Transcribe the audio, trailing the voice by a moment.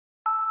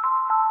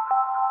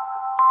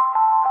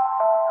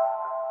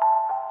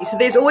So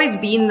there's always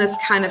been this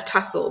kind of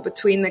tussle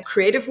between the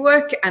creative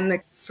work and the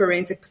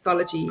forensic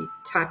pathology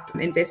type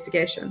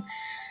investigation.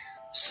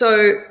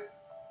 So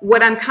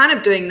what I'm kind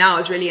of doing now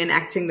is really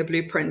enacting the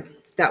blueprint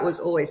that was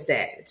always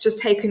there. It's just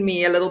taken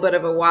me a little bit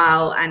of a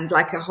while and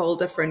like a whole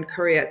different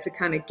career to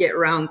kind of get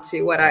around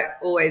to what I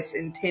always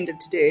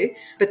intended to do.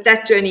 But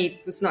that journey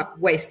was not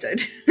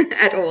wasted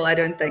at all, I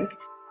don't think.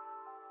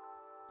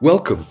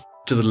 Welcome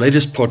to the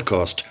latest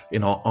podcast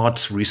in our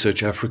Arts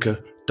Research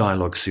Africa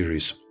dialogue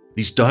series.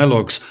 These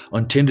dialogues are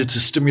intended to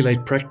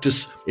stimulate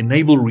practice,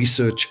 enable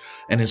research,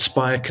 and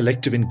inspire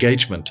collective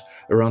engagement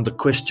around the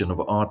question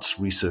of arts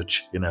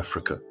research in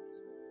Africa.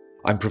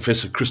 I'm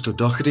Professor Christo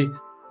Doherty,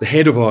 the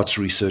head of arts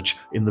research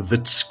in the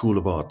Wits School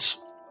of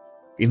Arts.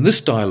 In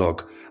this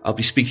dialogue, I'll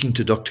be speaking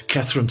to Dr.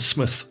 Catherine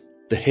Smith,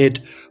 the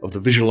head of the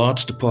Visual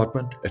Arts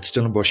Department at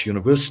Stellenbosch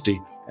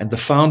University and the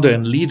founder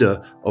and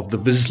leader of the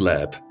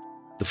VisLab,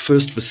 the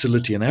first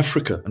facility in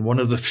Africa and one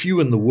of the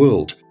few in the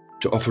world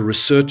to offer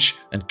research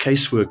and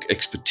casework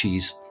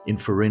expertise in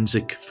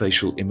forensic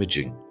facial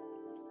imaging.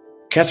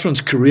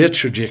 Catherine's career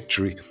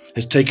trajectory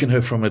has taken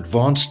her from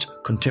advanced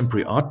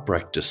contemporary art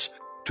practice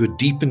to a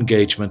deep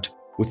engagement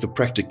with the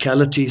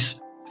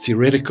practicalities,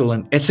 theoretical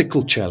and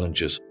ethical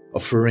challenges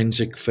of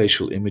forensic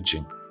facial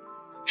imaging.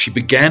 She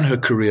began her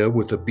career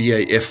with a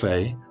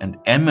BA-FA and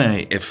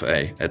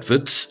MA-FA at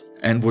Wits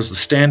and was the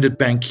Standard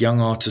Bank Young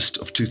Artist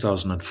of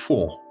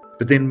 2004,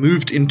 but then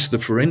moved into the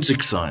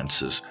forensic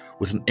sciences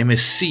with an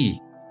MSc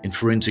in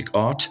forensic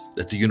art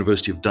at the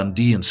University of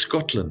Dundee in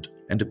Scotland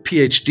and a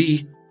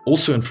PhD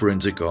also in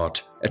forensic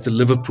art at the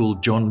Liverpool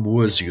John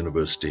Moores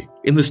University.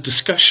 In this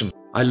discussion,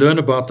 I learn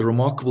about the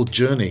remarkable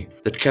journey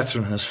that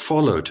Catherine has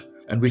followed,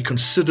 and we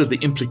consider the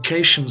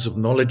implications of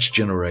knowledge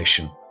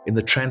generation in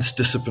the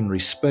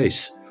transdisciplinary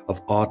space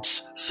of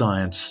arts,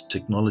 science,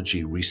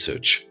 technology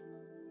research.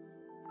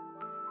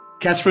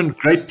 Catherine,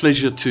 great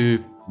pleasure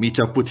to meet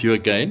up with you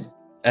again.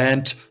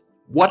 And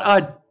what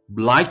I'd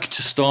like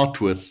to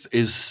start with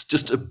is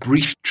just a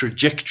brief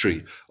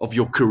trajectory of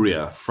your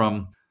career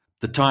from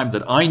the time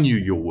that I knew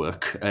your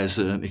work as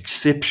an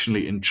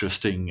exceptionally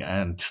interesting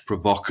and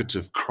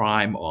provocative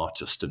crime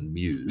artist and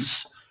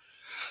muse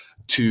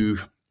to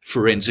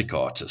forensic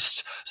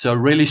artist. So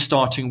really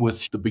starting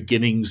with the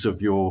beginnings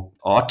of your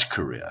art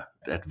career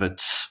at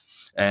Wits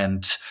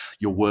and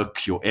your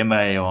work, your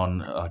MA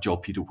on Joel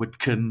Peter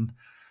Witkin,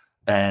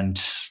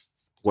 and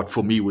what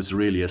for me was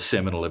really a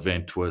seminal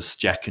event was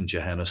Jack in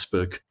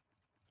Johannesburg.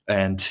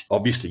 And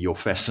obviously your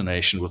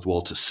fascination with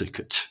Walter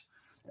Sickert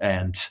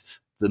and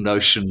the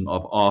notion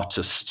of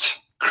artist,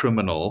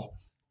 criminal,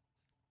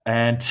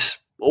 and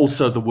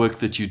also the work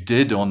that you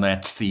did on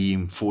that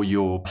theme for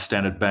your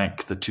Standard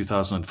Bank, the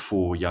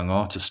 2004 Young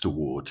Artist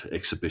Award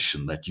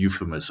exhibition, that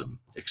Euphemism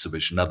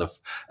exhibition, another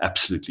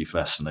absolutely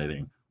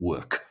fascinating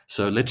work.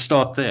 So let's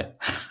start there.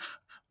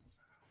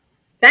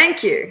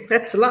 Thank you.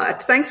 That's a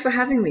lot. Thanks for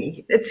having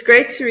me. It's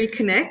great to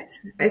reconnect.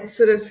 It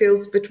sort of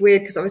feels a bit weird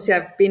because obviously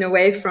I've been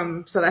away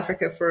from South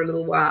Africa for a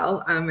little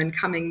while and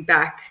coming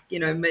back,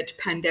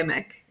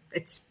 mid-pandemic.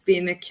 It's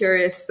been a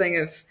curious thing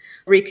of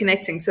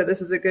reconnecting. So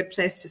this is a good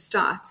place to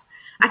start.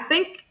 I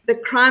think the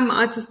crime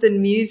artist and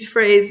muse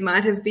phrase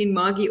might have been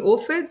Margie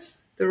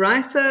Orford's, the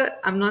writer.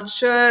 I'm not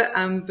sure,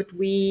 but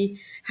we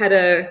had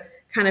a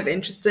kind of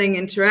interesting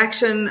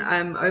interaction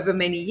over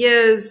many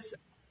years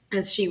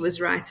as she was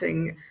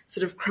writing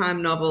sort of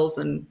crime novels,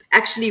 and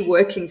actually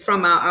working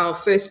from our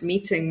first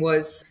meeting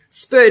was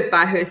spurred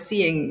by her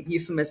seeing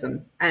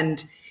Euphemism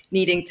and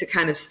needing to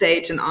kind of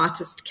stage an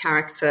artist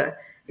character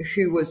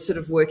who was sort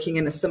of working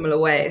in a similar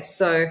way.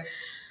 So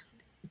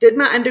did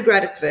my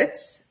undergrad at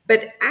Wits,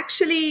 but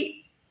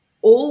actually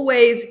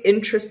always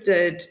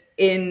interested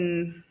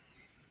in,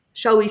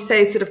 shall we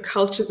say, sort of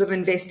cultures of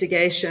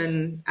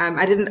investigation.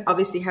 I didn't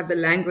obviously have the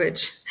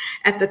language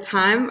at the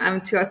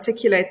time to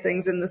articulate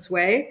things in this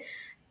way,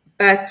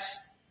 but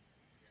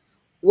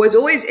was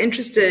always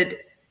interested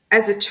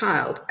as a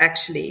child,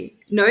 actually,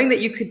 knowing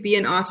that you could be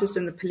an artist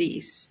in the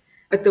police,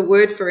 but the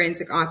word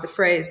forensic art, the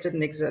phrase,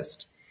 didn't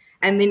exist.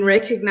 And then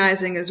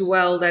recognizing as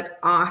well that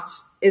art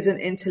is an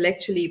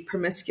intellectually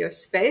promiscuous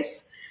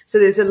space. So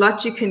there's a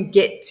lot you can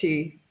get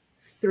to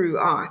through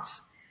art,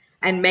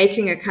 and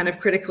making a kind of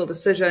critical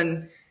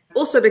decision,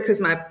 also because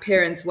my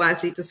parents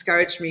wisely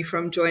discouraged me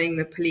from joining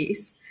the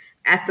police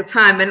at the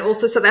time. And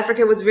also South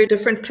Africa was a very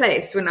different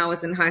place when I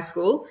was in high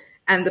school,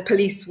 and the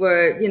police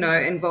were,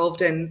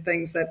 involved in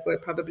things that were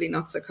probably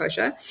not so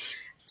kosher.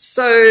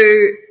 So,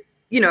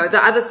 the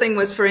other thing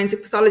was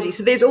forensic pathology.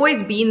 So there's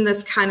always been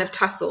this kind of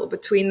tussle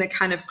between the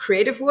kind of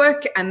creative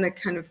work and the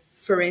kind of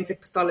forensic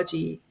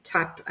pathology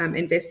type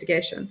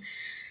investigation.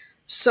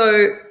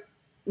 So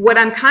what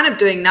I'm kind of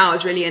doing now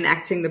is really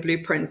enacting the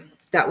blueprint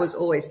that was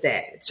always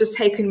there. It's just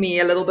taken me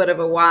a little bit of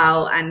a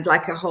while and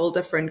like a whole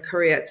different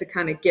career to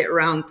kind of get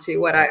around to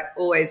what I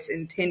always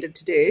intended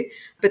to do.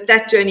 But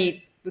that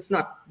journey was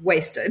not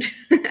wasted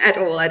at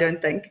all, I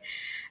don't think.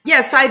 Yeah,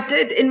 so I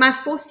did, in my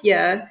fourth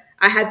year,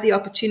 I had the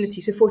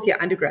opportunity, so fourth year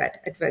undergrad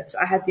at Wits,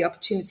 I had the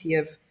opportunity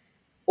of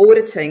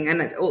auditing,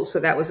 and also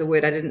that was a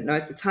word I didn't know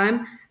at the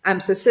time.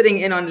 So sitting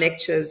in on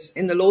lectures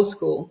in the law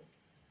school,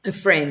 a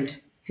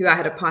friend who I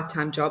had a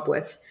part-time job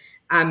with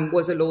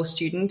was a law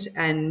student,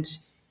 and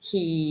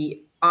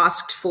he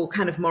asked for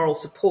kind of moral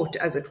support,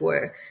 as it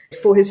were,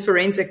 for his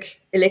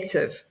forensic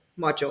elective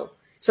module.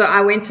 So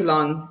I went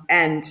along,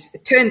 and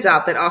it turns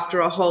out that after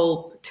a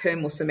whole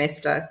term or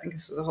semester, I think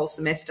this was a whole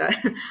semester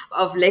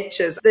of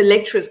lectures, the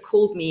lecturers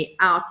called me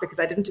out because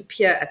I didn't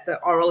appear at the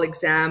oral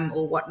exam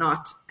or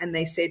whatnot. And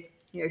they said,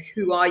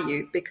 who are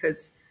you?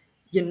 Because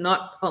you're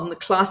not on the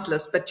class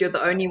list, but you're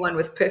the only one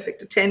with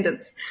perfect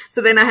attendance.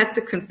 So then I had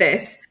to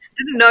confess.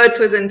 Didn't know it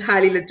was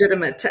entirely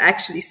legitimate to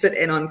actually sit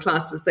in on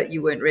classes that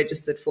you weren't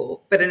registered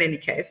for. But in any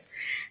case,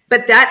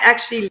 but that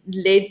actually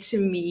led to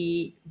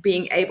me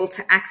being able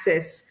to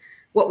access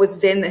what was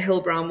then the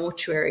Hillbrow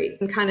mortuary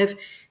and kind of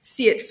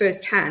see it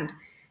firsthand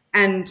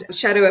and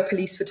shadow a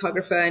police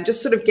photographer and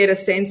just sort of get a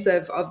sense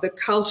of the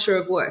culture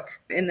of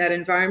work in that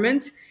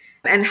environment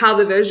and how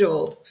the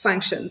visual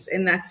functions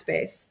in that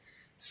space.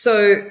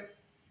 So,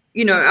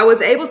 I was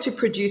able to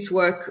produce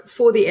work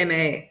for the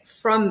MA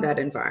from that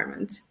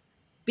environment,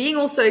 being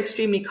also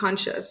extremely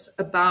conscious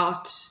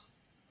about,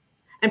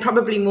 and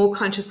probably more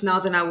conscious now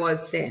than I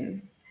was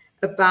then,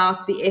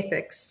 about the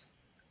ethics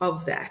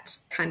of that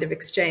kind of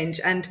exchange.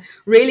 And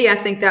really, I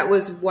think that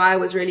was why I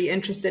was really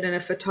interested in a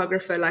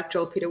photographer like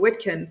Joel Peter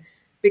Witkin,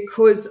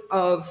 because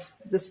of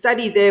the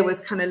study there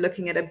was kind of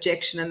looking at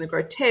objection and the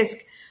grotesque.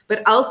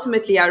 But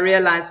ultimately, I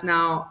realize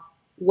now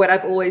what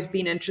I've always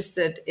been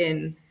interested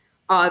in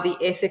are the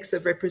ethics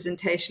of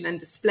representation and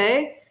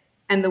display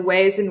and the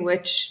ways in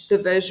which the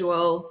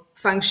visual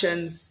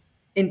functions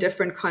in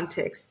different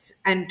contexts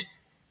and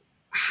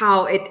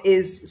how it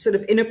is sort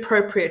of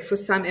inappropriate for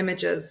some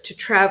images to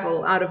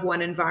travel out of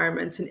one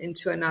environment and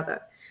into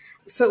another.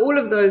 So all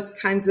of those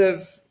kinds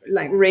of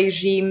like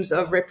regimes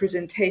of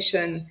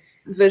representation,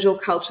 visual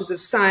cultures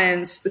of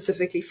science,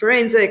 specifically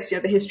forensics,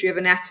 the history of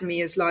anatomy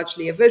is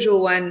largely a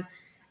visual one.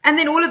 And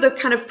then all of the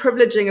kind of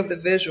privileging of the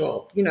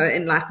visual,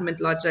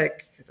 Enlightenment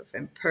logic, sort of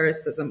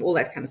empiricism, all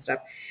that kind of stuff.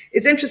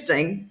 It's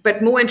interesting,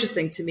 but more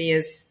interesting to me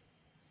is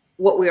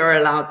what we are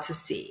allowed to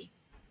see.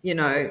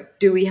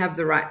 Do we have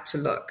the right to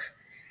look?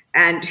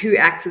 And who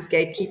acts as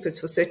gatekeepers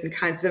for certain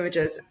kinds of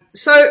images.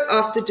 So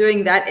after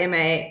doing that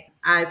MA,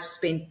 I've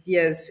spent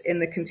years in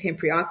the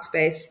contemporary art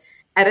space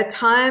at a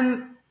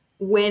time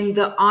when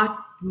the art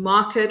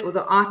market or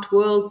the art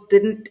world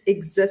didn't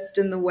exist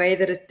in the way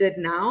that it did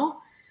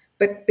now,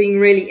 but being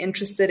really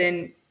interested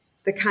in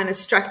the kind of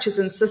structures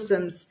and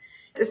systems.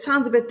 It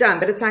sounds a bit dumb,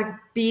 but it's like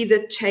be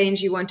the change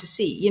you want to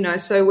see.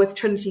 So with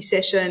Trinity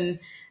Session,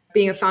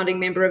 being a founding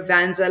member of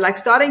Vanza, like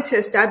starting to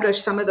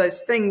establish some of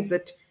those things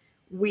that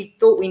we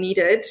thought we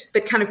needed,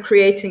 but kind of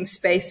creating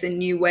space in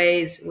new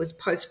ways. Was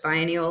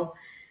post-biennial,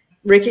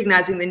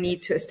 recognizing the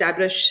need to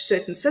establish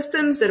certain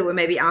systems that were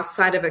maybe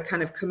outside of a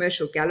kind of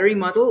commercial gallery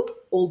model,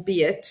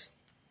 albeit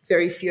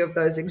very few of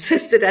those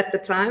existed at the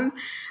time,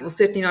 or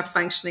certainly not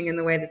functioning in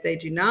the way that they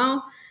do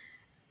now.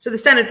 So the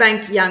Standard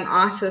Bank Young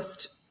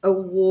Artist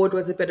Award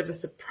was a bit of a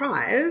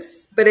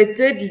surprise, but it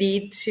did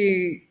lead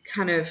to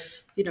kind of,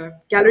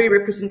 gallery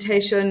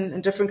representation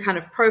and different kind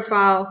of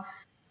profile.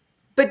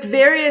 But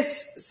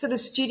various sort of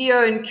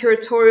studio and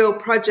curatorial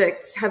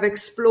projects have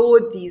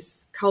explored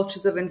these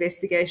cultures of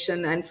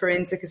investigation and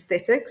forensic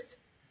aesthetics,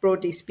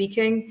 broadly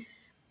speaking,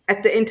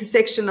 at the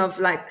intersection of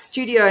like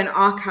studio and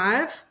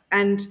archive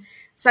and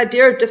this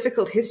idea of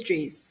difficult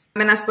histories.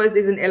 I suppose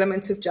there's an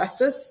element of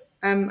justice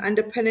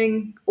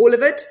underpinning all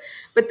of it,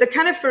 but the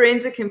kind of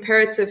forensic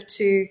imperative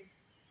to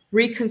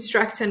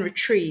reconstruct and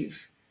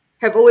retrieve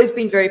have always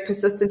been very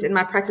persistent in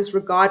my practice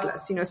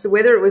regardless. So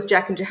whether it was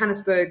Jack in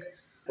Johannesburg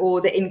or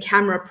the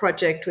in-camera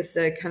project with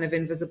the kind of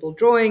invisible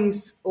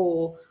drawings,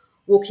 or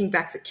Walking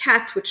Back the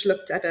Cat, which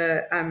looked at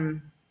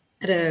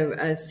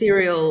a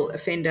serial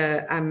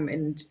offender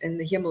in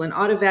the Himmel and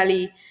Otter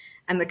Valley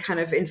and the kind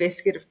of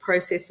investigative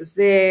processes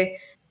there,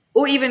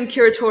 or even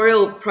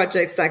curatorial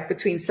projects like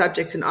Between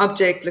Subject and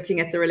Object, looking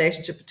at the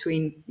relationship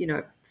between,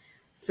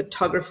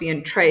 photography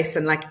and trace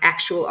and like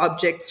actual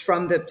objects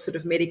from the sort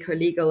of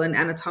medico-legal and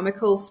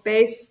anatomical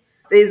space.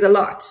 There's a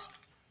lot.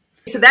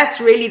 So that's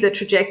really the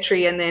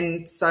trajectory. And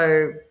then,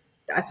 so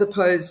I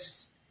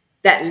suppose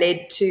that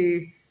led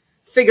to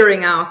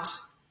figuring out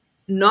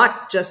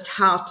not just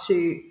how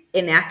to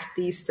enact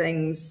these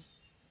things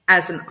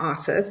as an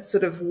artist,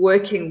 sort of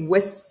working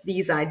with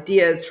these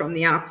ideas from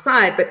the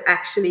outside, but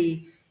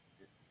actually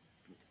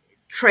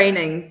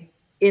training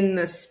in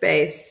this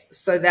space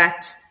so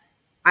that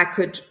I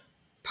could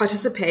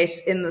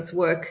participate in this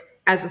work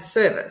as a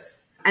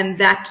service. And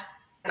that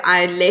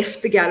I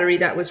left the gallery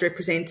that was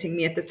representing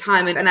me at the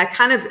time, and I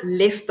kind of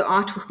left the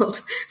art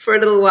world for a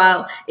little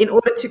while in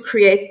order to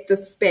create the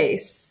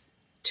space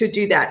to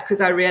do that, because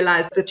I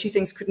realized the two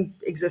things couldn't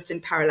exist in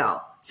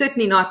parallel,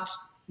 certainly not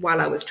while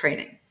I was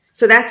training.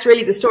 So that's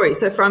really the story.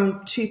 So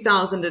from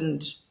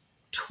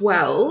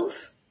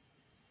 2012,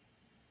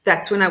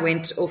 that's when I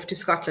went off to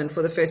Scotland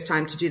for the first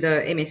time to do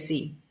the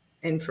MSc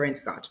in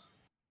forensic art.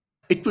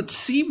 It would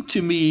seem to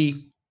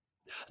me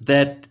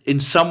that in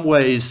some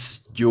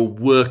ways your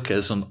work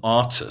as an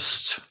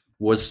artist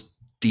was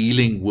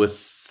dealing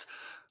with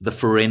the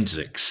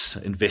forensics,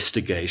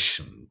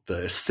 investigation,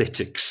 the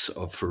aesthetics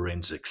of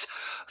forensics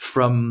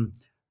from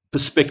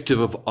perspective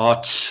of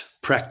art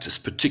practice,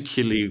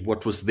 particularly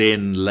what was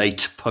then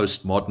late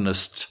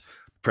postmodernist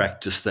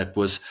practice that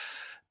was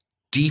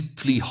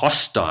deeply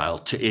hostile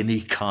to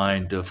any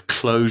kind of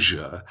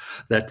closure,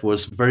 that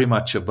was very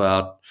much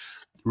about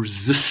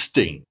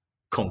resisting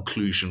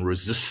conclusion,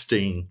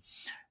 resisting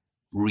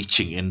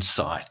reaching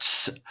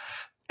insights.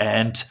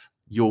 And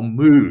your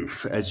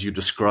move, as you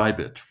describe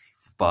it,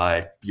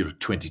 by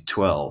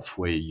 2012,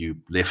 where you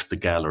left the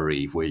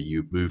gallery, where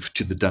you moved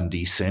to the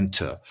Dundee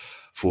Centre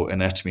for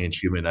Anatomy and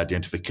Human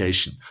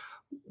Identification,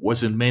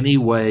 was in many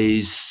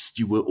ways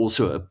you were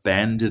also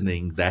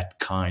abandoning that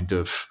kind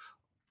of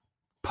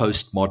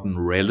postmodern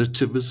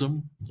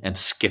relativism and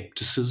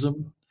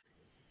skepticism.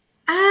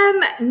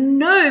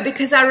 No,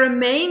 because I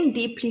remain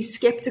deeply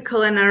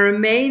skeptical and I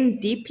remain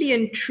deeply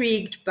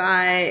intrigued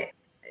by,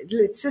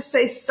 let's just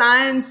say,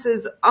 science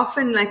is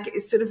often like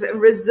sort of a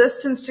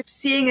resistance to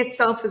seeing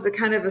itself as a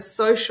kind of a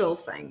social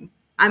thing.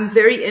 I'm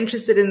very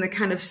interested in the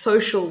kind of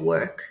social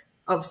work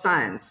of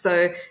science.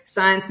 So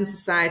science and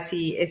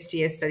society,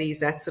 SGS studies,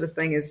 that sort of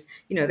thing is,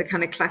 the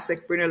kind of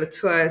classic Bruno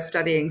Latour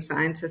studying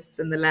scientists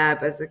in the lab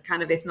as a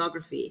kind of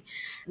ethnography.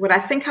 What I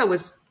think I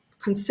was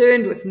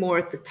concerned with more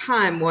at the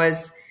time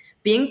was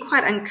being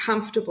quite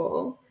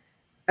uncomfortable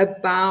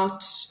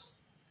about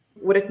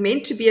what it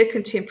meant to be a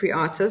contemporary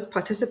artist,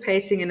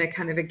 participating in a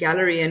kind of a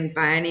gallery and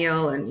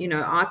biennial and,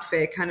 art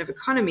fair kind of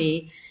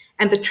economy,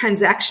 and the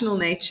transactional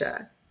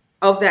nature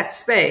of that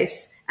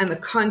space and the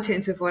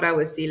content of what I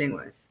was dealing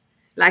with.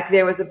 Like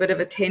there was a bit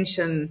of a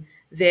tension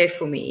there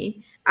for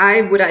me.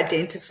 I would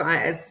identify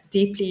as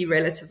deeply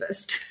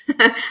relativist.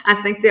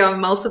 I think there are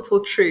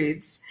multiple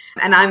truths,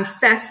 and I'm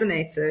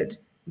fascinated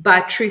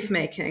by truth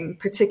making,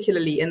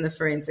 particularly in the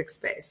forensic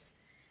space.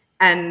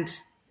 And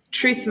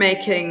truth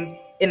making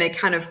in a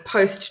kind of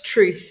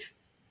post-truth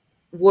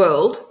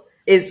world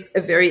is a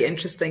very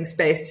interesting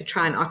space to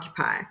try and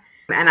occupy.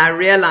 And I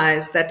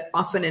realize that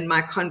often in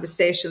my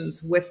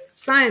conversations with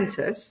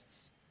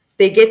scientists,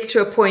 there gets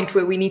to a point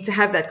where we need to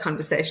have that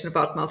conversation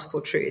about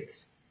multiple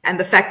truths and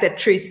the fact that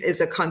truth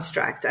is a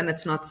construct and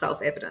it's not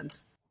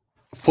self-evident.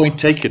 Point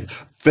taken.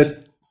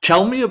 But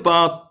tell me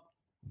about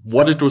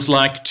what it was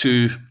like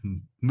to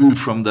move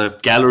from the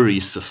gallery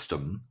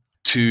system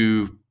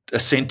to a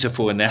Center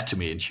for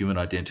Anatomy and Human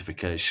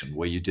Identification,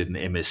 where you did an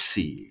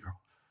MSc.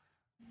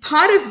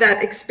 Part of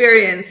that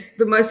experience,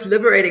 the most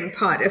liberating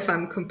part, if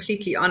I'm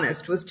completely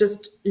honest, was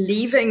just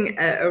leaving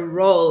a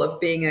role of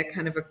being a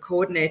kind of a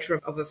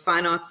coordinator of a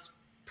fine arts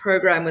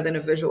program within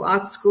a visual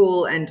arts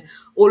school and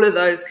all of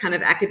those kind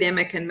of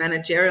academic and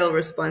managerial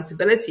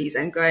responsibilities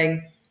and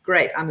going,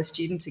 great, I'm a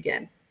student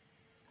again.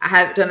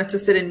 Don't have to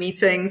sit in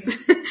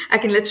meetings. I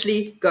can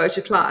literally go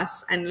to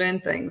class and learn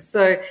things.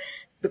 So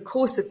the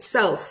course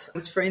itself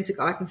was forensic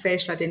art and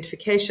facial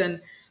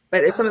identification,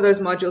 but some of those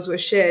modules were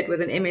shared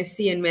with an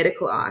MSc in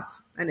medical art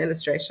and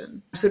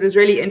illustration. So it was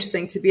really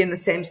interesting to be in the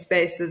same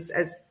space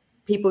as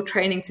people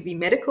training to be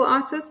medical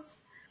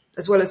artists,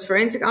 as well as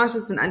forensic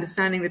artists, and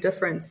understanding the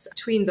difference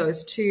between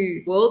those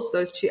two worlds,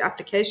 those two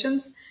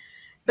applications.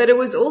 But it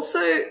was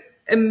also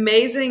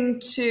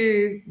amazing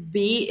to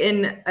be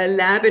in a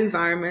lab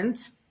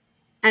environment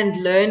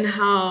and learn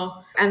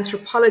how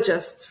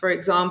anthropologists, for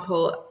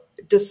example,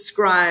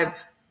 describe,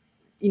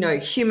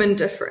 human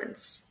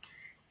difference,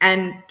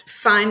 and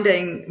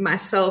finding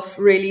myself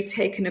really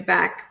taken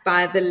aback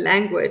by the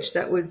language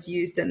that was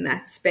used in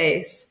that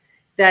space,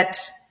 that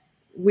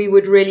we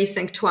would really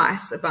think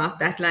twice about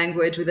that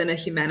language within a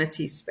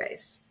humanities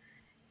space.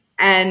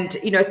 And,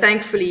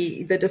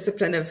 thankfully, the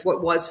discipline of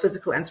what was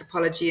physical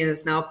anthropology and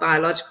is now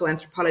biological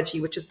anthropology,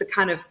 which is the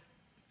kind of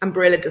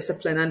umbrella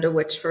discipline under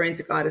which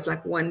forensic art is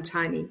like one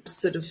tiny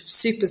sort of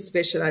super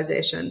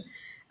specialization.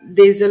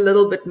 There's a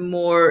little bit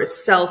more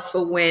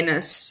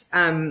self-awareness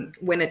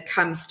when it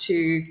comes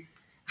to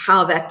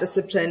how that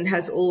discipline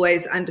has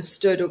always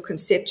understood or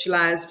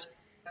conceptualized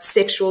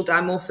sexual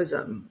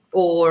dimorphism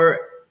or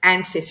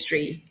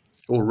ancestry.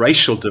 Or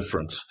racial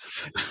difference.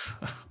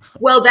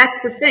 Well, that's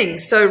the thing.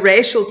 So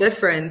racial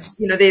difference,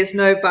 there's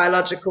no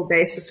biological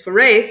basis for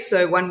race.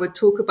 So one would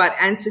talk about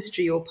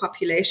ancestry or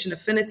population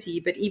affinity,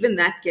 but even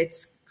that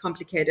gets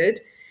complicated.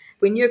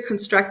 When you're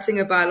constructing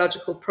a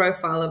biological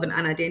profile of an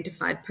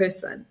unidentified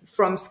person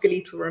from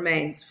skeletal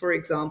remains, for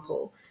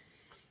example,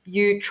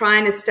 you try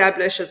and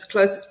establish as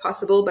close as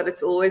possible, but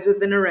it's always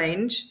within a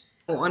range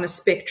or on a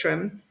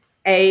spectrum,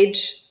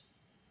 age,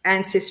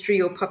 ancestry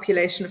or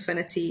population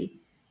affinity,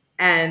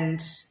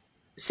 and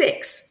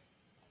sex.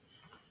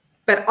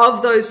 But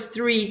of those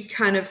three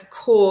kind of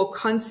core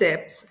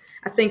concepts,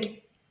 I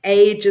think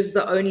age is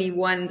the only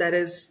one that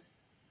is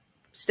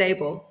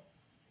stable.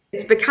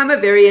 It's become a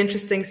very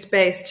interesting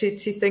space to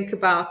think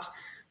about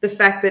the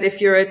fact that if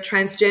you're a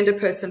transgender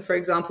person, for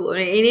example, or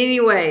in any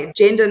way,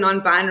 gender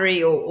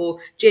non-binary or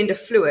gender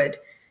fluid,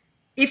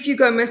 if you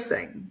go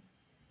missing,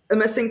 a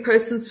missing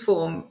persons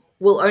form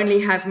will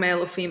only have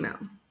male or female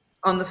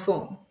on the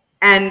form.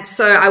 And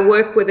so I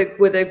work with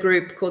a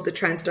group called the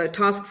Transdo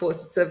Task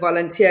Force. It's a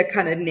volunteer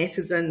kind of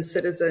netizen,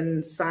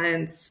 citizen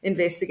science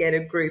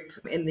investigative group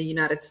in the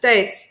United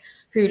States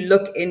who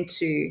look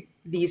into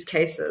these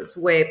cases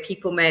where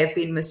people may have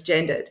been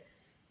misgendered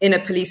in a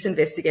police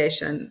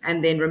investigation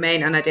and then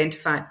remain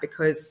unidentified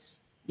because,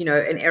 you know,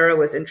 an error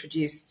was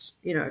introduced,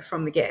 you know,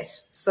 from the get.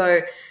 So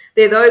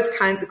there are those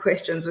kinds of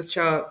questions which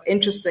are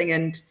interesting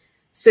and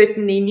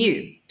certainly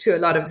new to a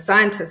lot of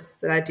scientists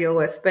that I deal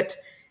with. But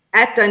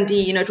at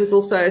Dundee, you know, it was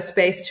also a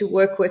space to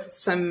work with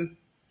some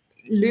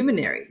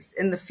luminaries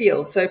in the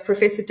field. So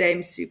Professor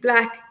Dame Sue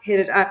Black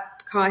headed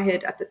up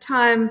CARHED at the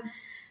time.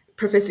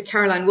 Professor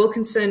Caroline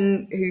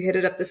Wilkinson, who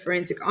headed up the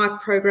forensic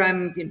art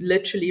program,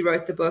 literally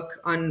wrote the book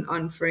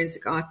on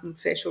forensic art and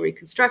facial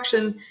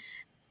reconstruction.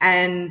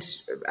 And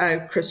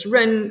Chris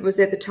Rinn was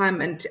there at the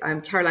time, and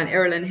Caroline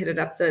Erlin headed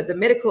up the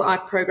medical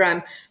art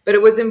program. But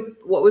it was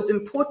what was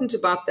important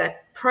about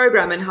that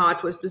program and how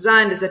it was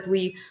designed is that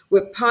we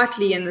were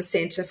partly in the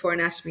Center for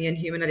Anatomy and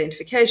Human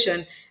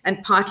Identification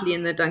and partly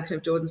in the Duncan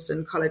of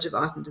Jordanston College of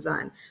Art and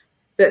Design.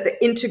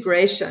 The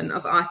integration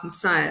of art and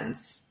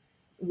science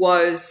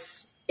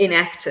was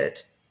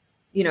enacted.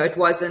 You know, it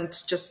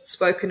wasn't just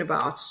spoken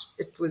about,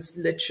 it was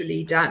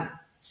literally done.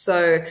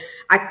 So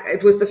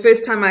it was the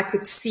first time I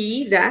could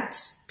see that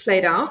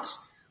played out,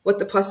 what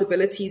the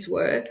possibilities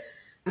were.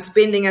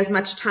 Spending as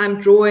much time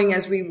drawing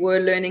as we were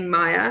learning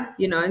Maya,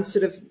 you know, and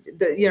sort of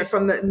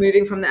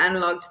moving from the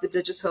analog to the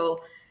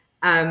digital,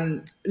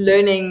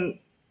 learning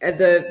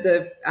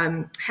the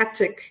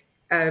haptic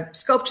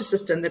sculpture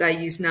system that I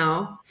use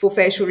now for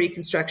facial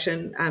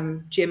reconstruction,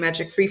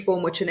 Geomagic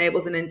Freeform, which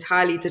enables an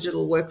entirely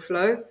digital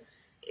workflow,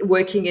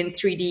 working in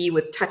 3D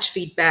with touch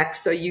feedback.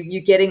 So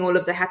you're getting all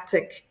of the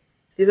haptic.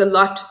 There's a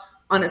lot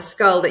on a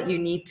skull that you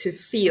need to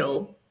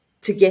feel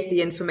to get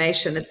the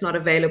information. It's not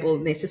available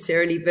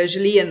necessarily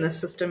visually, and the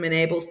system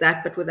enables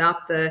that, but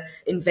without the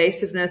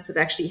invasiveness of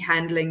actually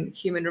handling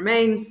human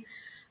remains.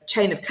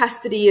 Chain of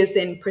custody is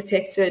then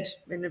protected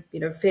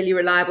in a fairly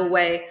reliable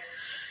way.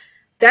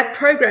 That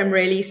program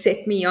really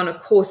set me on a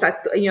course. I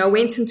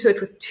went into it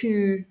with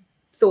two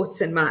thoughts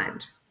in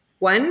mind.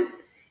 One,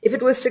 if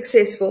it was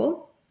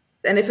successful,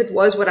 and if it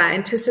was what I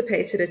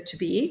anticipated it to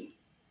be,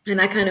 and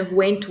I kind of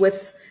went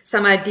with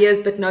some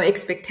ideas but no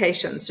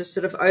expectations, just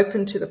sort of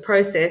open to the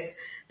process,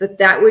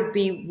 that would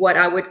be what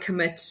I would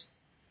commit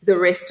the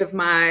rest of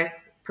my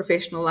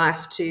professional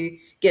life to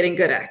getting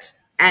good at.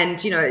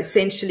 And, you know,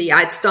 essentially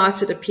I'd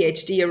started a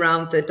PhD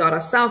around the Dada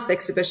South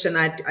exhibition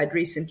I'd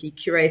recently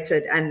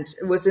curated, and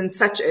it was in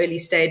such early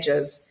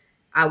stages.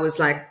 I was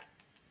like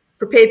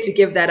prepared to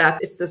give that up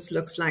if this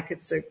looks like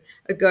it's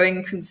a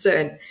going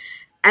concern.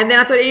 And then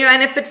I thought,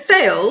 and if it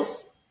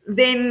fails,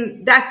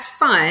 then that's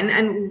fine.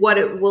 And what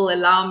it will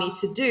allow me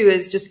to do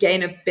is just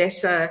gain a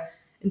better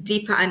and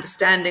deeper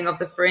understanding of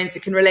the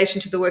forensic in relation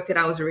to the work that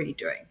I was already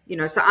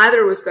doing. So either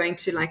it was going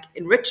to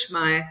enrich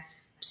my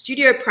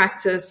studio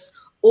practice,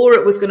 or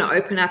it was going to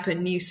open up a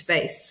new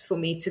space for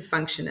me to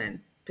function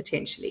in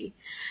potentially.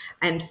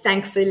 And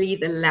thankfully,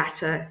 the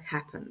latter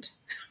happened.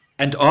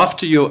 And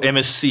after your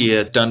MSc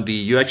at Dundee,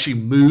 you actually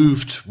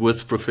moved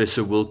with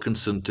Professor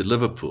Wilkinson to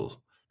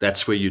Liverpool.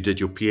 That's where you did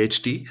your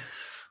PhD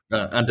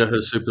under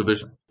her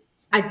supervision.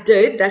 I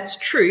did, that's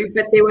true.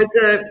 But there was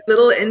a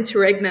little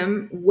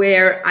interregnum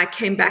where I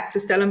came back to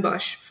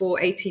Stellenbosch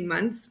for 18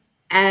 months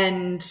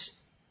and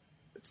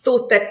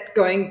thought that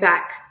going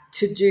back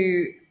to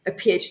do a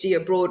PhD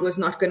abroad was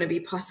not going to be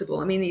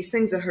possible. I mean, these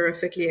things are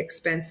horrifically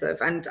expensive.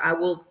 And I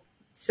will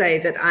say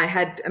that I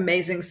had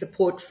amazing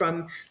support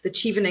from the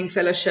Chevening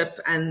Fellowship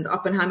and the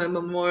Oppenheimer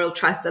Memorial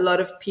Trust, a lot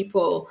of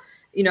people,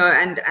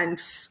 and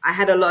I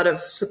had a lot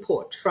of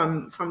support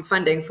from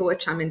funding, for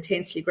which I'm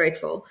intensely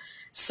grateful.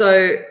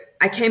 So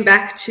I came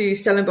back to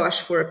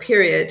Stellenbosch for a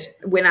period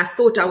when I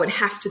thought I would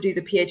have to do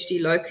the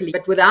PhD locally,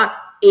 but without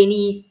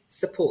any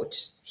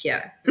support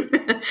here.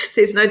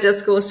 There's no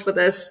discourse for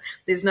this.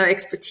 There's no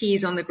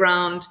expertise on the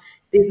ground.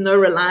 There's no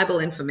reliable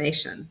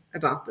information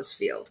about this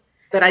field.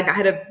 But I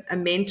had a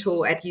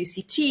mentor at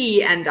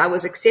UCT, and I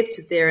was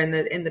accepted there in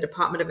the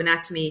Department of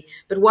Anatomy.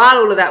 But while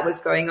all of that was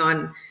going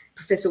on,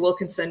 Professor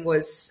Wilkinson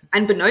was,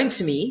 unbeknown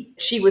to me,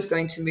 she was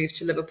going to move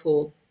to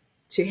Liverpool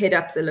to head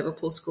up the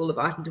Liverpool School of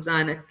Art and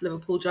Design at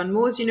Liverpool John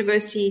Moores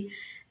University,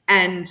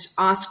 and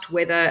asked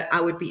whether I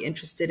would be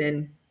interested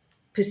in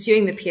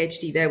pursuing the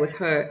PhD there with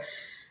her,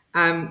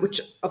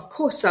 which of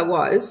course I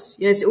was.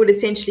 It would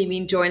essentially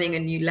mean joining a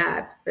new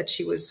lab that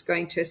she was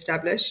going to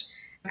establish.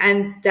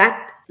 And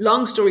that,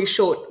 long story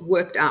short,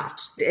 worked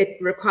out. It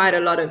required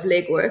a lot of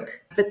legwork,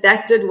 but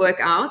that did work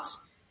out.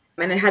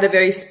 And it had a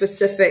very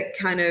specific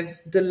kind of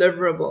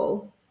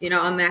deliverable,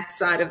 on that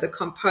side of the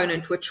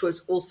component, which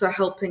was also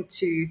helping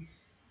to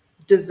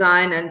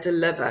design and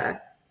deliver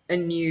a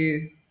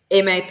new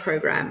MA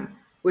program,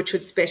 which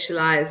would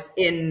specialize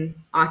in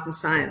art and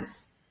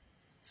science.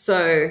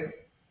 So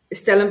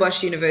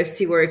Stellenbosch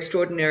University were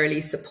extraordinarily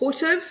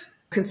supportive,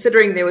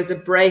 considering there was a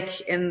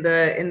break in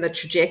the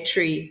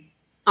trajectory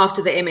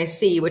after the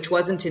MSc, which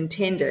wasn't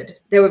intended.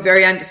 They were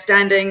very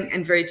understanding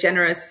and very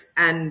generous,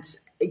 and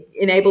it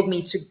enabled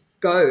me to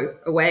go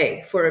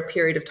away for a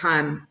period of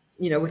time,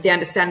 with the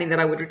understanding that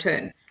I would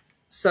return.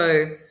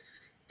 So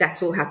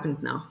that's all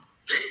happened now.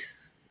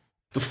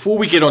 Before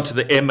we get on to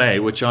the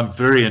MA, which I'm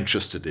very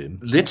interested in,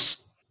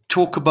 let's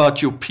talk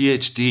about your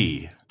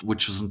PhD,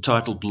 which was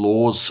entitled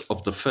Laws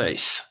of the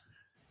Face.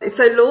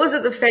 So Laws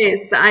of the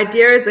Face, the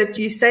idea is that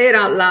you say it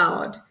out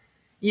loud.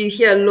 You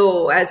hear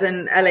law as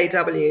in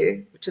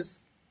LAW, which is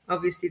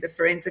obviously the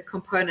forensic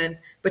component,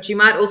 but you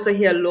might also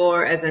hear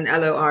lore as in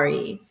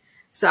LORE.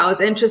 So I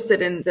was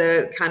interested in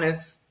the kind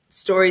of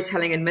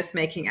storytelling and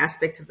myth-making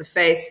aspect of the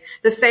face.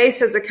 The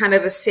face is a kind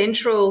of a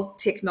central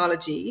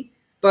technology,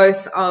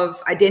 both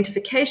of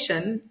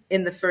identification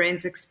in the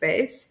forensic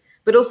space,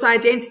 but also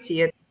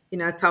identity.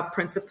 It's our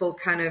principal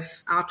kind of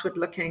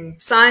outward-looking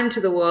sign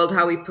to the world,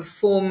 how we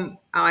perform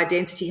our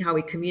identity, how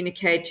we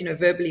communicate,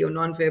 verbally or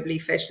non-verbally,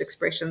 facial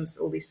expressions,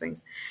 all these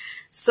things.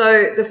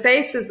 So the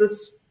face is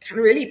this kind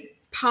of really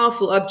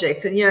powerful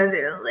object. And,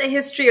 the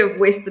history of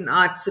Western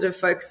art sort of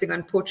focusing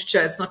on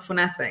portraiture, it's not for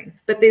nothing.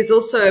 But there's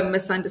also a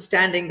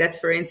misunderstanding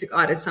that forensic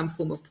art is some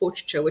form of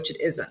portraiture, which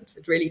it isn't.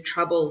 It really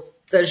troubles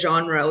the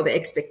genre or the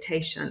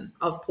expectation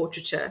of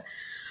portraiture.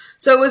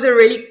 So it was a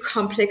really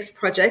complex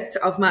project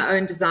of my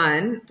own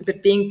design,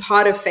 but being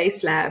part of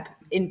FaceLab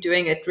in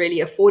doing it really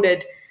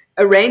afforded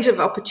a range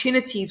of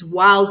opportunities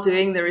while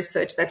doing the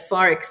research that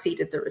far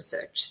exceeded the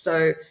research.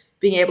 So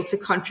being able to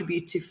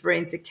contribute to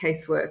forensic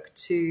casework,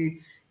 to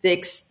the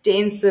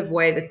extensive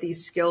way that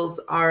these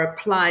skills are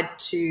applied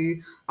to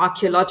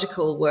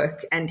archaeological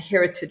work and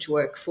heritage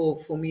work for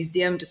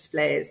museum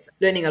displays,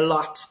 learning a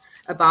lot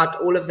about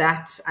all of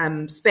that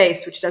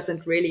space, which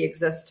doesn't really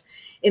exist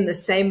in the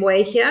same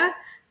way here.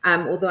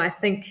 Although I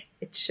think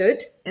it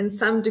should in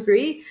some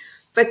degree.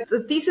 But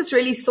the thesis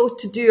really sought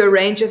to do a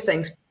range of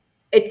things.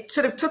 It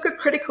sort of took a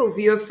critical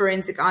view of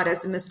forensic art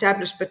as an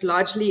established but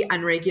largely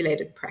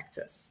unregulated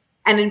practice.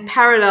 And in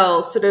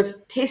parallel, sort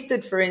of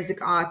tested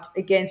forensic art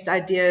against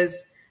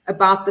ideas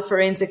about the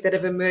forensic that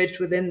have emerged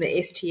within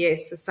the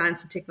STS, so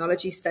science and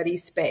technology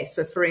studies space,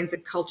 so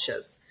forensic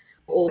cultures,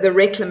 or the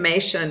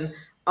reclamation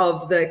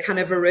of the kind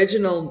of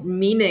original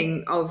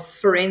meaning of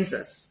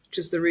forensis, which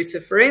is the root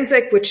of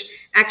forensic, which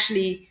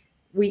actually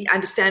we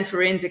understand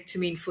forensic to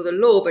mean for the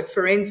law, but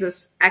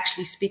forensis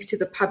actually speaks to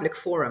the public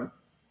forum.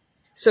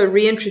 So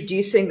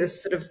reintroducing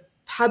this sort of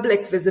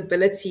public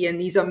visibility, and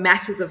these are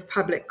matters of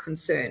public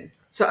concern.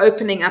 So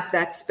opening up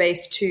that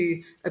space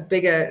to a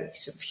bigger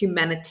sort of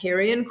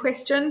humanitarian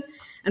question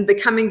and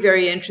becoming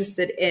very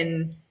interested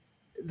in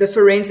the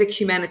forensic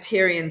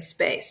humanitarian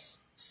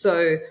space.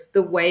 So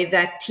the way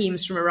that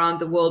teams from around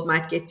the world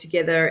might get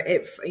together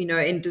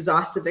in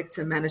disaster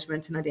victim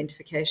management and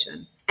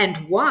identification, and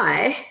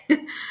why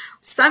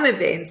some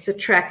events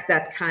attract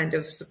that kind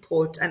of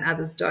support and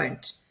others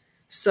don't.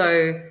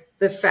 So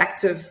the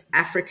fact of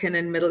African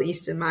and Middle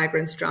Eastern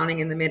migrants drowning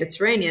in the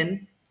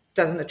Mediterranean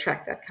doesn't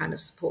attract that kind of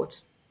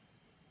support.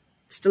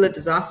 It's still a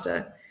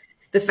disaster.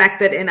 The fact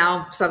that in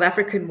our South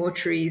African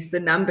mortuaries, the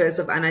numbers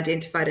of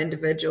unidentified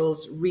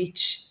individuals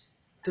reach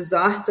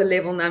disaster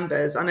level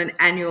numbers on an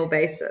annual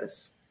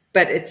basis,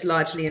 but it's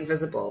largely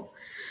invisible.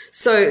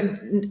 So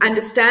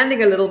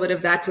understanding a little bit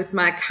of that with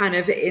my kind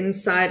of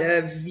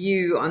insider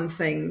view on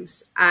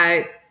things,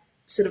 I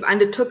sort of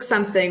undertook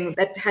something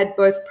that had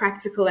both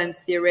practical and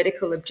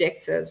theoretical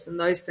objectives, and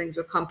those things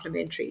were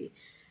complementary.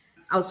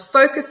 I was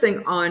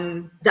focusing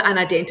on the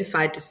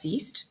unidentified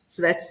deceased.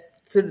 So that's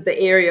sort of the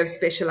area of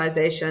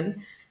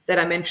specialization that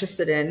I'm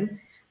interested in,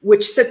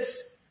 which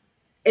sits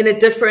in a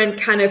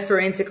different kind of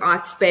forensic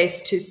art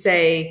space to,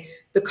 say,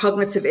 the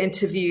cognitive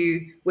interview,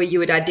 where you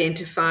would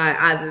identify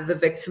either the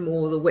victim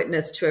or the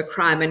witness to a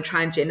crime and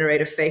try and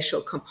generate a facial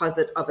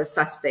composite of a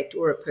suspect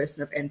or a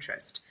person of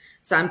interest.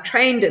 So I'm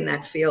trained in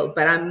that field,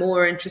 but I'm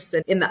more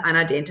interested in the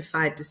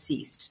unidentified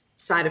deceased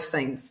side of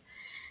things,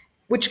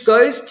 which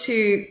goes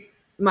to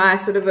my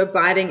sort of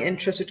abiding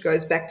interest, which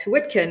goes back to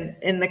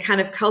Witkin, in the kind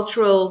of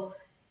cultural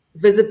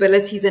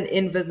visibilities and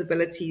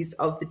invisibilities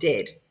of the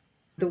dead.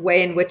 The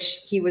way in which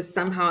he was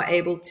somehow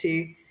able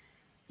to,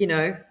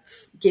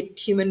 get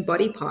human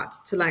body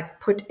parts to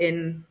like put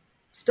in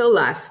still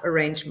life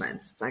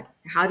arrangements. It's like,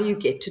 how do you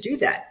get to do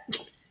that?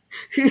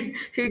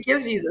 Who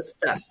gives you this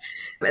stuff?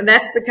 And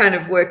that's the kind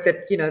of work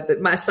that,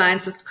 that my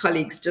scientist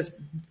colleagues just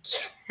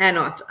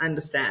cannot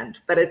understand,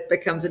 but it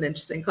becomes an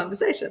interesting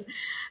conversation.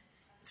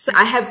 So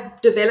I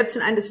have developed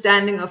an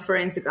understanding of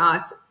forensic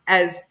art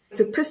as it's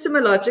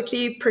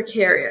epistemologically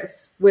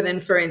precarious within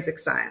forensic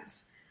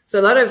science. So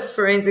a lot of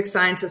forensic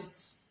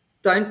scientists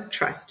don't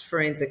trust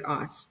forensic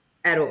art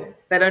at all.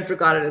 They don't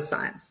regard it as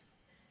science.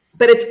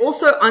 But it's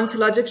also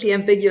ontologically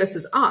ambiguous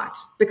as art,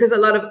 because a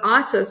lot of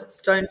artists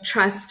don't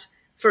trust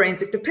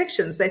forensic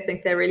depictions. They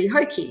think they're really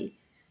hokey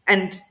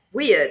and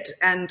weird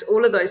and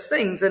all of those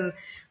things. And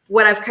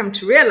what I've come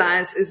to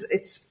realize is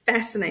it's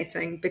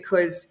fascinating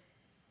because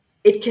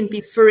it can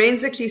be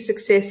forensically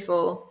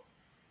successful,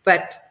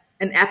 but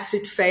an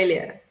absolute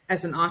failure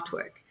as an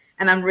artwork.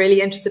 And I'm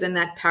really interested in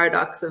that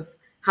paradox of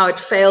how it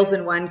fails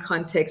in one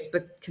context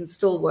but can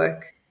still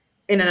work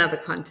in another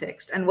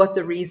context, and what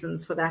the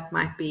reasons for that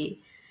might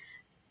be.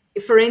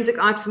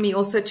 Forensic art for me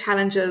also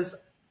challenges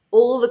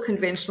all the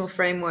conventional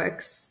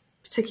frameworks,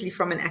 particularly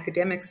from an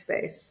academic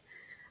space,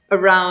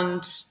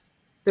 around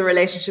the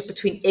relationship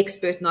between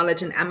expert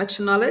knowledge and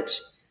amateur knowledge.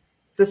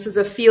 This is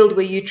a field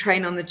where you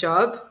train on the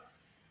job.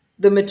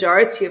 The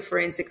majority of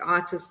forensic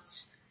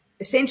artists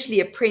essentially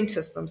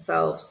apprentice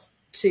themselves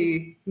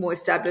to more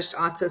established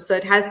artists. So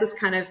it has this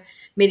kind of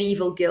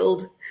medieval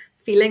guild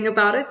feeling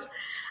about it,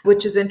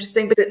 which is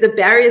interesting. But the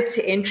barriers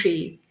to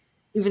entry,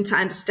 even to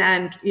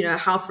understand,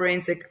 how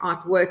forensic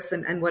art works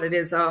and what it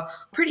is, are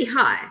pretty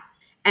high.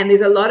 And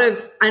there's a lot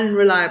of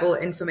unreliable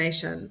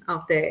information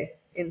out there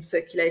in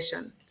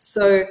circulation.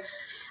 So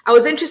I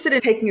was interested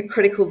in taking a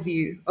critical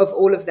view of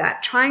all of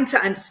that, trying to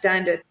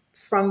understand it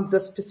from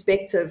this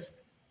perspective,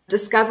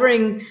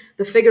 discovering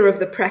the figure of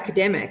the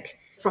pracademic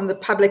from the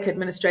public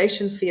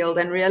administration field,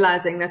 and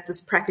realizing that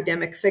this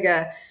pracademic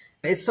figure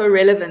is so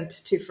relevant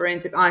to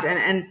forensic art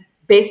and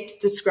best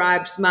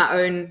describes my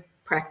own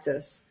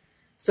practice.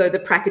 So the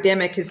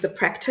pracademic is the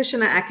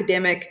practitioner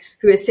academic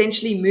who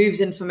essentially moves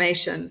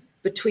information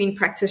between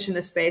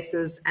practitioner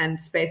spaces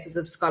and spaces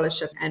of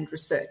scholarship and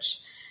research,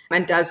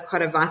 and does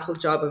quite a vital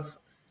job of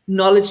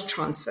knowledge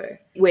transfer,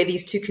 where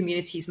these two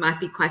communities might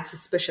be quite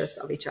suspicious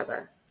of each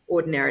other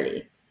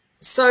ordinarily.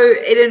 So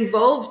it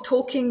involved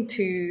talking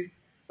to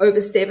over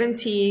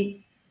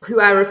 70 who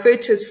I refer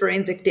to as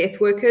forensic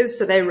death workers.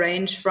 So they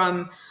range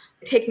from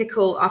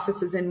technical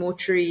officers in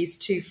mortuaries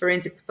to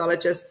forensic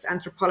pathologists,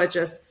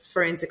 anthropologists,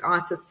 forensic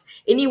artists,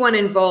 anyone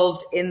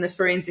involved in the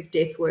forensic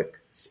death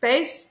work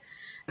space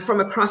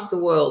from across the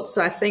world.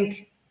 So I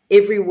think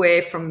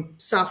everywhere from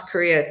South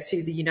Korea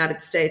to the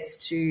United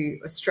States to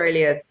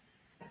Australia.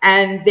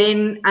 And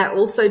then I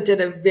also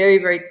did a very,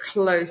 very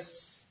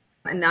close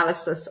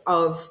analysis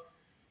of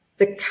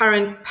the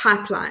current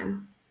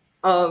pipeline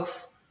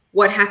of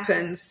what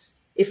happens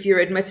if you're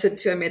admitted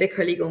to a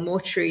medico-legal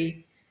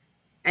mortuary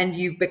and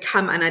you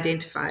become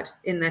unidentified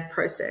in that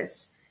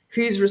process.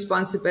 Whose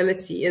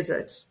responsibility is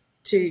it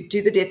to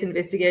do the death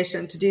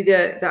investigation, to do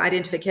the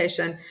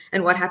identification,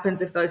 and what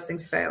happens if those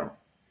things fail?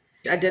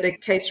 I did a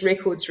case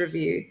records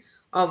review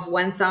of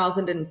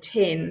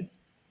 1,010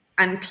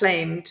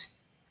 unclaimed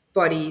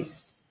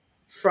bodies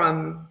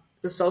from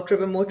the Salt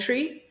River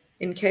Mortuary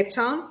in Cape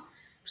Town,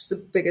 which is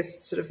the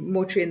biggest sort of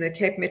mortuary in the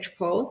Cape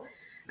Metropole.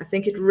 I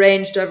think it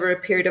ranged over a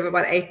period of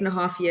about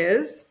 8.5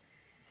 years.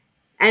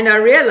 And I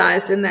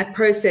realized in that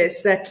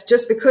process that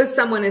just because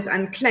someone is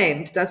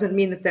unclaimed doesn't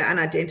mean that they're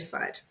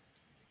unidentified.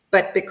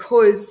 But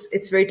because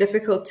it's very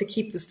difficult to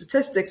keep the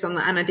statistics on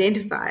the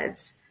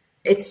unidentifieds,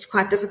 it's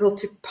quite difficult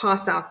to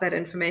pass out that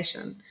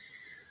information.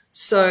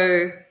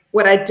 So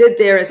what I did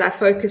there is I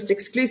focused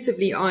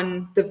exclusively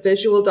on the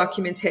visual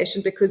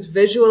documentation, because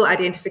visual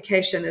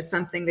identification is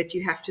something that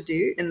you have to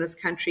do in this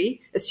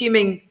country,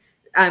 assuming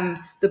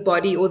the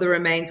body or the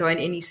remains are in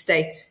any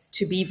state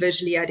to be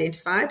visually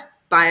identified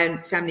by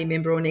a family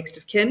member or next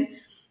of kin.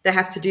 They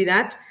have to do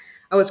that.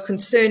 I was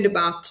concerned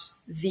about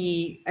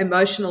the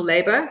emotional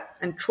labor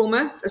and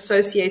trauma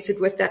associated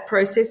with that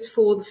process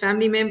for the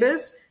family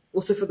members,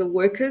 also for the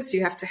workers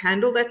who have to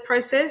handle that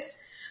process,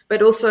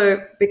 but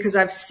also because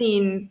I've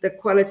seen the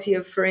quality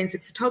of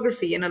forensic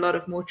photography in a lot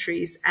of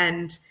mortuaries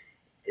and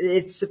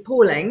it's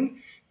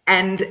appalling.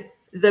 And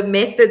the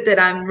method that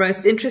I'm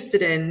most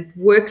interested in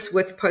works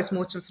with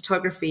postmortem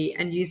photography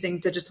and using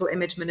digital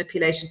image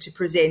manipulation to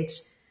present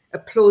a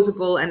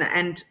plausible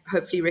and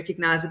hopefully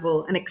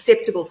recognizable and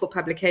acceptable for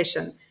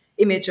publication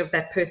image of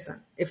that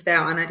person if they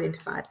are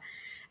unidentified.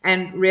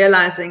 And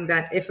realizing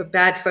that if a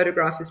bad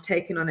photograph is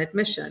taken on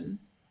admission,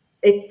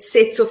 it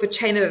sets off a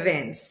chain of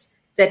events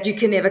that you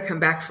can never come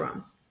back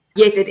from.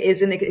 Yet it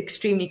is an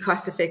extremely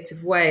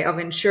cost-effective way of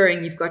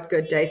ensuring you've got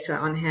good data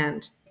on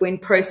hand when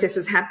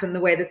processes happen the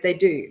way that they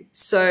do.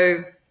 So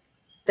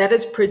that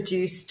has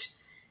produced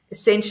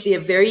essentially a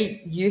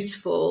very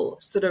useful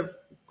sort of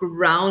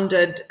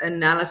grounded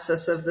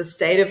analysis of the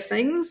state of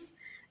things,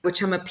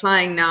 which I'm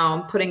applying now.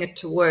 I'm putting it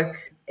to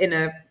work in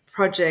a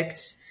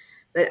project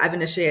that I've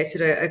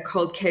initiated, a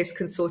cold case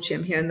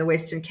consortium here in the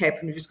Western Cape,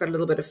 and we've just got a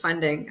little bit of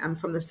funding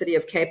from the city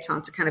of Cape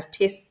Town to kind of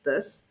test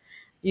this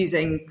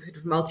using sort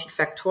of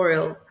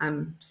multifactorial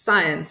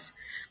science.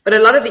 But a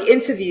lot of the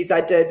interviews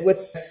I did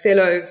with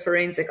fellow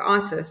forensic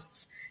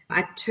artists,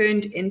 I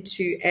turned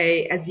into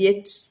a as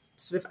yet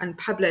sort of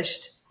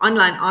unpublished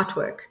online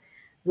artwork,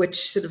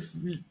 which sort of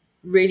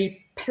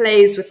really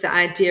plays with the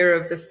idea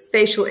of the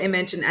facial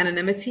image and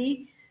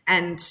anonymity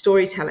and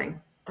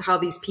storytelling, how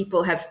these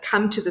people have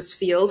come to this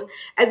field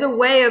as a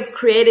way of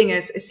creating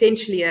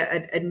essentially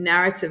a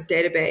narrative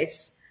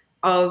database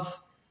of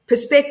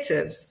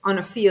perspectives on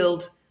a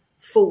field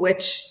for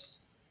which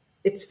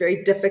it's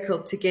very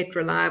difficult to get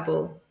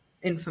reliable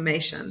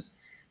information.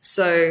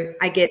 So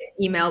I get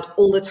emailed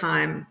all the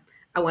time,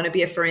 I want to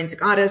be a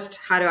forensic artist.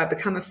 How do I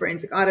become a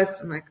forensic artist?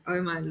 I'm like,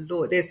 oh my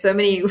Lord, there's so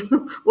many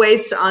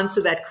ways to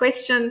answer that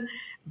question.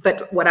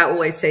 But what I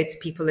always say to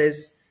people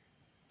is,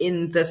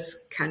 in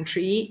this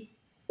country,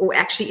 or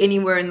actually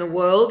anywhere in the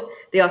world,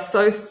 there are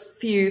so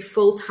few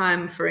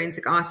full-time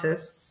forensic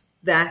artists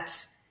that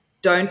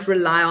don't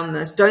rely on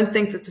this, don't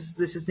think that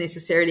this is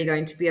necessarily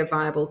going to be a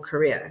viable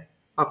career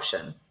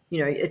option.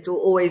 It will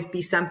always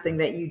be something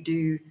that you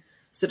do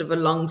sort of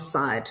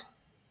alongside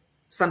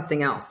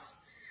something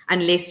else,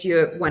 unless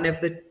you're one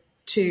of the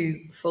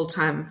 2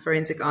 full-time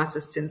forensic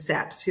artists in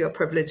SAPS who are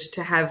privileged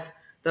to have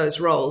those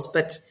roles.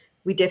 But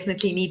we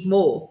definitely need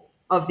more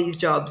of these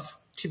jobs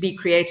to be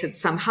created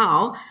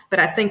somehow. But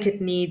I think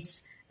it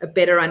needs a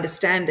better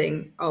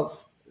understanding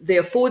of the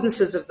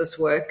affordances of this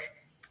work,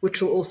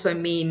 which will also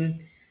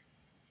mean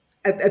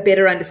a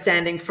better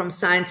understanding from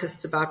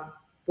scientists about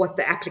what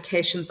the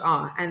applications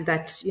are, and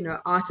that,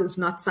 art is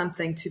not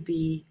something to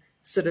be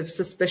sort of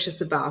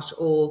suspicious about,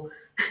 or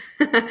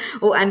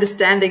or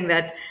understanding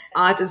that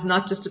art is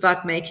not just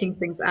about making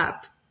things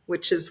up,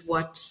 which is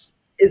what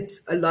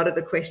is a lot of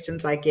the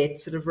questions I get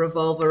sort of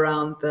revolve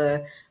around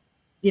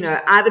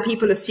either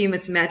people assume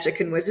it's magic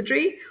and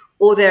wizardry,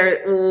 or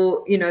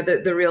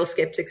the real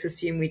skeptics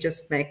assume we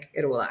just make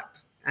it all up.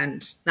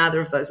 And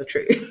neither of those are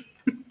true.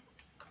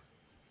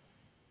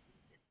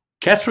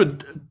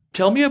 Catherine,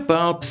 tell me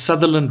about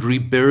Sutherland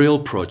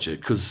Reburial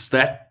Project, because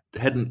that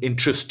had an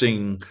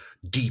interesting,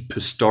 deep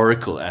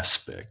historical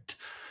aspect.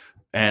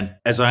 And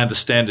as I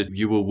understand it,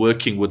 you were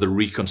working with the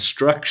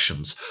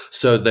reconstructions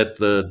so that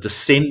the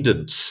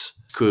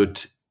descendants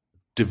could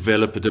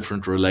develop a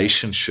different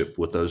relationship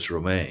with those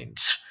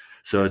remains.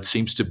 So it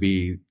seems to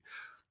be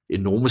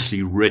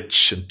enormously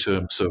rich in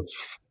terms of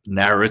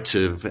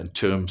narrative, in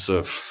terms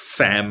of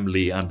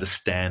family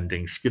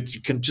understandings.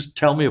 You can just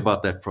tell me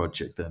about that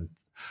project and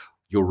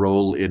your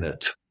role in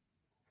it.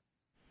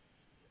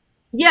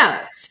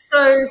 Yeah,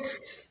 so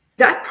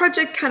that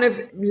project kind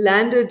of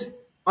landed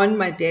on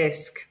my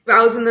desk.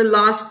 I was in the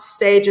last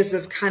stages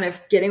of kind of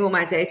getting all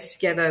my data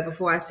together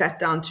before I sat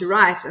down to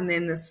write. And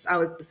then this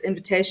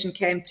invitation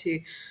came to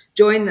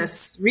join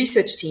this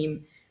research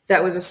team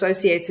that was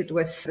associated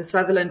with the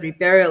Sutherland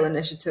Reburial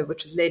Initiative,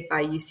 which was led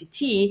by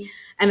UCT.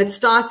 And it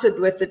started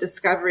with the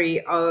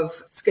discovery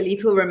of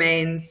skeletal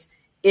remains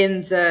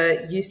in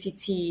the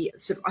UCT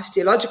sort of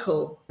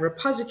osteological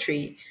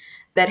repository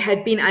that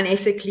had been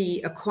unethically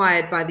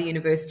acquired by the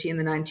university in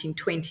the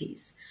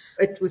 1920s.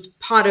 It was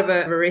part of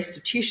a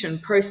restitution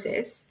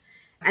process.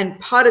 And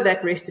part of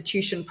that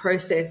restitution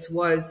process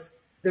was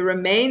the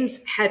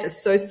remains had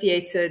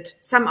associated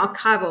some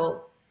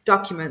archival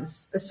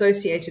documents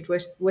associated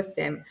with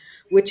them,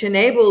 which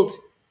enabled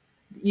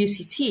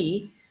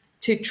UCT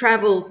to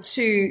travel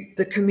to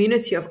the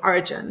community of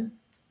origin,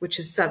 which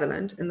is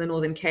Sutherland in the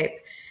Northern Cape,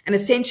 and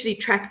essentially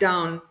track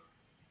down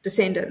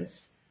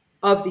descendants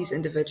of these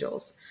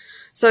individuals.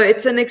 So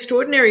it's an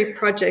extraordinary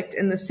project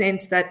in the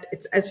sense that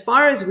it's, as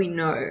far as we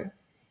know,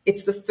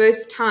 it's the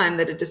first time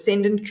that a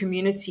descendant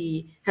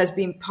community has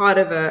been part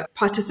of a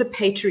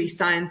participatory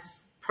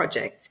science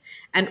project.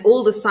 And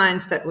all the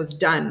science that was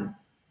done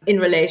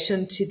in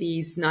relation to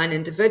these 9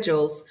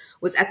 individuals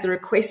was at the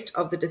request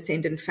of the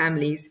descendant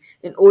families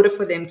in order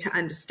for them to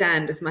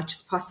understand as much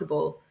as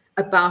possible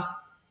about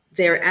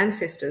their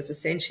ancestors,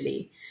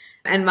 essentially.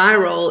 And my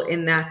role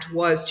in that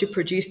was to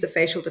produce the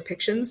facial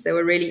depictions. They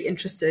were really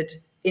interested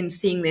in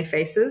seeing their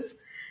faces.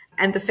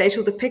 And the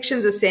facial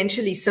depictions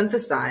essentially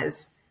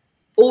synthesize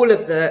all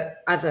of the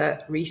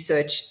other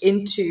research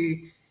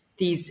into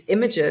these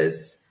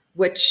images,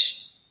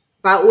 which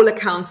by all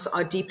accounts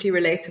are deeply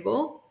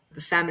relatable.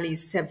 The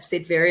families have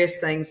said various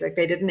things, like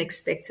they didn't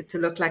expect it to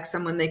look like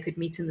someone they could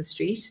meet in the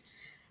street.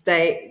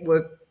 They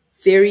were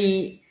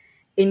very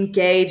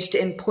engaged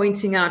in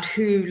pointing out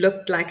who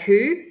looked like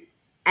who,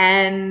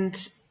 and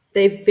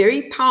they're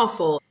very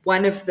powerful.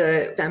 One of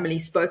the family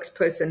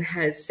spokesperson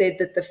has said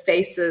that the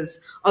faces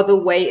are the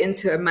way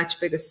into a much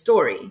bigger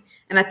story.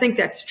 And I think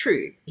that's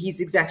true.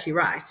 He's exactly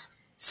right.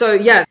 So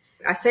yeah,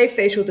 I say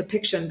facial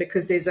depiction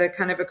because there's a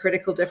kind of a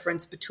critical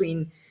difference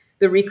between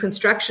the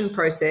reconstruction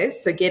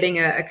process, so getting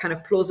a kind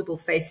of plausible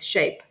face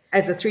shape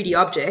as a 3D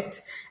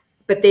object,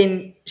 but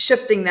then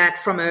shifting that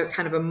from a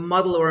kind of a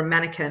model or a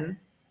mannequin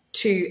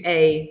to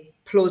a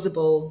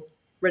plausible,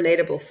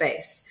 relatable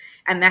face.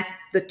 And that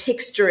the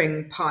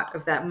texturing part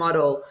of that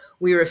model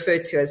we refer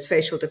to as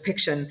facial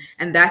depiction.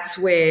 And that's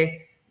where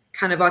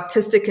kind of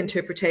artistic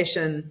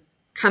interpretation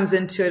comes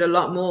into it a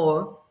lot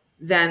more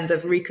than the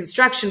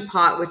reconstruction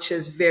part, which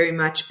is very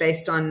much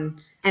based on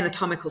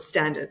anatomical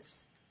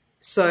standards.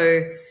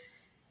 So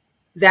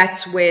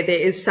that's where there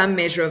is some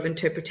measure of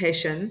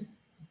interpretation,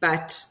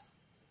 but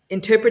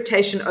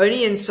interpretation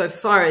only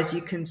insofar as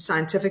you can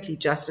scientifically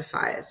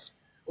justify it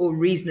or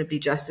reasonably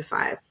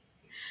justify it.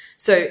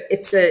 So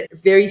it's a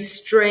very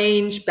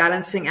strange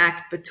balancing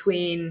act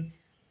between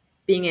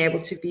being able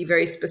to be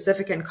very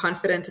specific and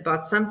confident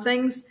about some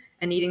things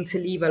and needing to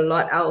leave a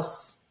lot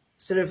else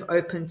sort of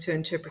open to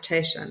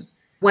interpretation.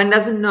 One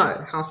doesn't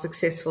know how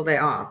successful they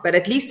are, but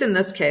at least in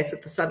this case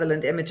with the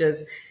Sutherland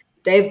images,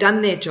 they've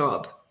done their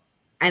job.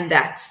 And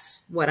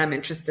that's what I'm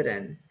interested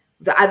in.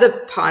 The other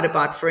part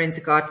about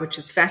forensic art, which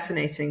is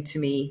fascinating to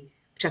me,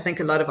 which I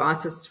think a lot of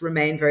artists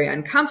remain very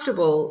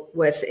uncomfortable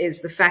with,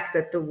 is the fact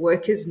that the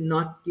work is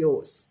not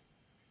yours,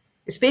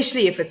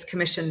 especially if it's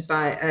commissioned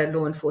by a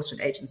law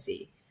enforcement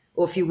agency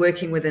or if you're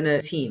working within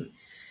a team.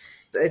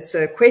 It's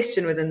a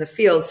question within the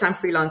field. Some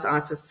freelance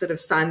artists sort of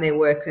sign their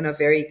work and are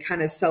very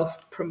kind of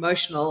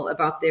self-promotional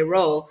about their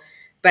role.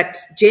 But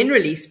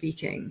generally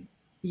speaking,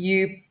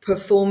 you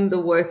perform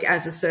the work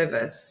as a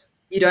service.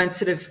 You don't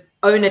sort of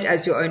own it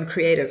as your own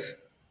creative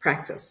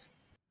practice.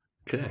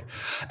 Okay.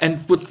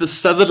 And with the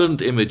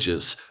Sutherland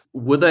images,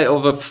 were they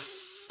of a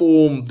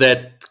form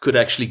that could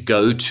actually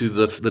go to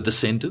the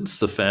descendants,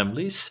 the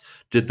families?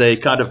 Did they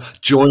kind of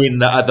join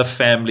the other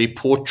family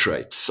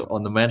portraits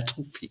on the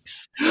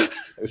mantelpiece?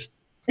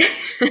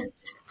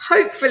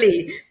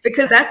 Hopefully,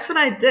 because that's what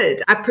I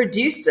did. I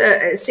produced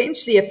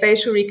essentially a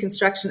facial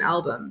reconstruction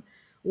album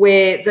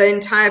where the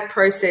entire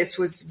process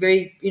was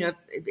very,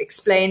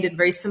 explained in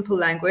very simple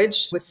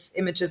language with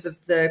images of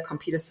the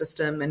computer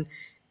system and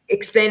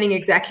explaining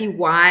exactly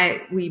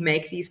why we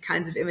make these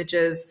kinds of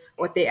images,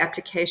 what their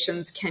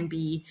applications can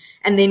be,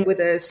 and then with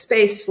a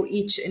space for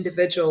each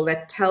individual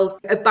that tells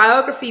a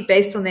biography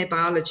based on their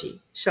biology,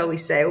 shall we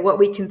say, or what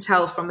we can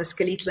tell from a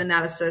skeletal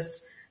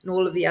analysis and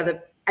all of the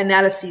other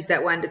analyses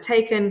that were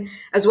undertaken,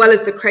 as well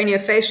as the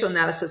craniofacial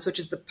analysis, which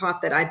is the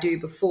part that I do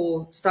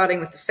before starting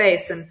with the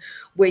face, and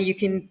where you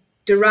can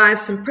derive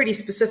some pretty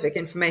specific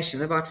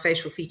information about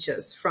facial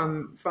features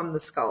from the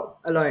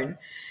skull alone.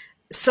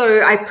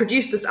 So I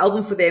produced this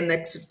album for them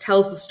that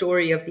tells the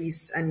story of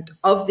these, and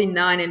of the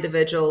 9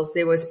 individuals,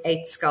 there was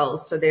 8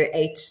 skulls. So there are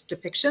 8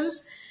 depictions.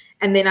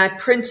 And then I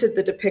printed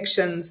the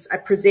depictions. I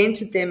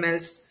presented them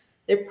as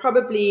they're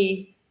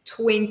probably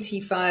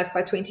 25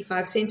 by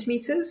 25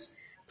 centimeters,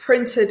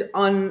 printed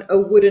on a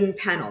wooden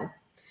panel.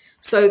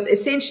 So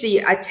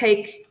essentially I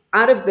take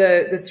out of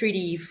the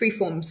 3D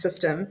freeform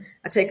system,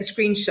 I take a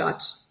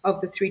screenshot of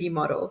the 3D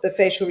model, the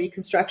facial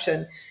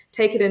reconstruction,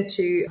 take it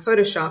into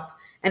Photoshop,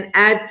 and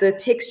add the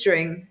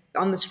texturing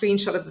on the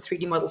screenshot of the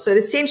 3D model. So it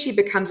essentially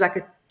becomes like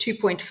a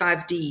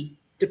 2.5D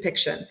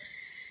depiction.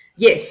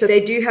 Yes, so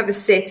they do have a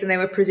set, and they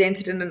were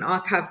presented in an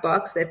archive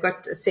box. They've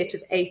got a set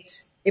of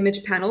 8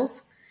 image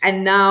panels.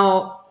 And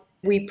now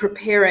we're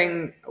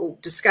preparing or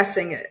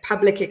discussing a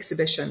public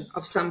exhibition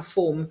of some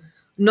form,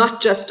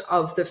 not just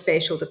of the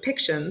facial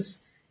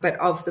depictions, but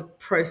of the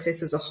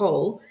process as a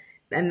whole.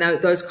 And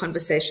those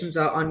conversations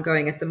are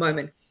ongoing at the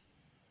moment.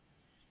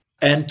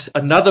 And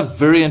another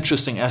very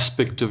interesting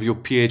aspect of your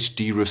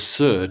PhD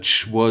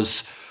research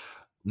was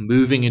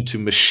moving into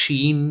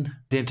machine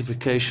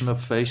identification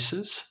of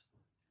faces.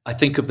 I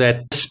think of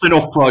that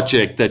spin-off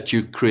project that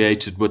you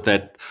created with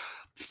that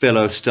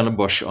fellow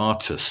Stellenbosch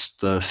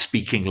artist, the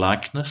Speaking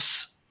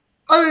Likeness.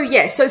 Oh,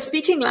 yeah. So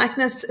Speaking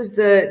Likeness is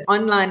the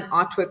online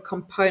artwork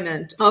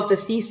component of the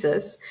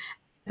thesis.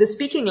 The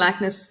Speaking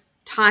Likeness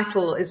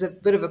title is a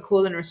bit of a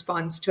call and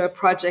response to a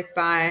project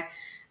by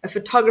a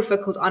photographer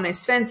called Arne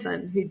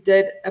Svensson, who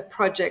did a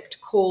project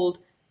called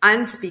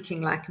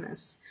Unspeaking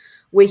Likeness,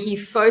 where he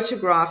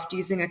photographed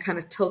using a kind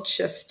of tilt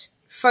shift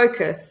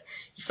focus.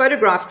 He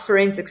photographed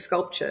forensic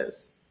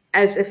sculptures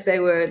as if they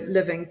were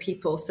living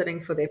people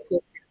sitting for their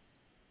portrait.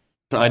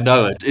 I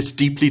know it. It's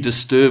deeply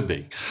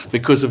disturbing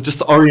because of just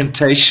the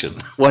orientation.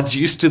 One's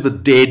used to the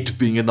dead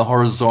being in the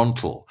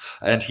horizontal,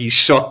 and he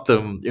shot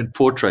them in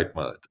portrait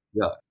mode.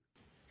 Yeah.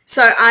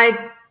 So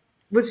I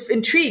was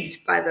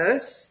intrigued by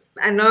this.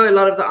 I know a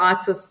lot of the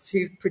artists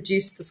who've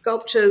produced the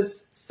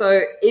sculptures.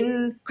 So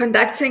in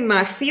conducting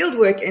my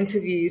fieldwork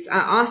interviews, I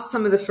asked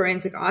some of the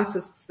forensic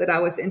artists that I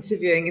was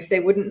interviewing if they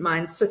wouldn't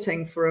mind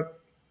sitting for a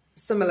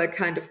similar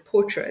kind of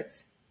portrait.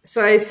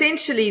 So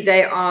essentially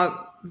they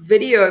are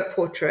video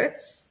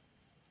portraits,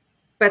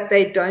 but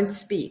they don't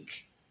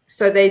speak.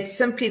 So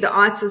the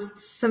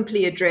artists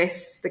simply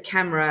address the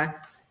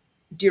camera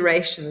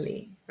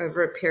durationally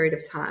over a period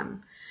of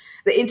time.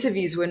 The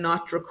interviews were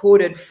not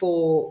recorded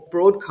for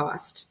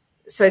broadcast.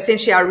 So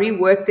essentially I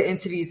reworked the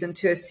interviews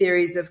into a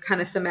series of kind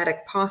of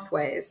thematic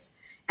pathways.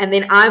 And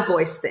then I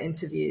voiced the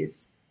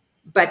interviews,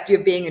 but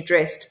you're being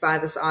addressed by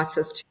this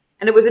artist.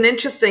 And it was an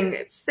interesting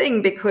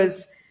thing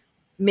because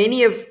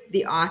many of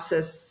the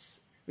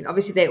artists,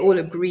 obviously they all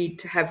agreed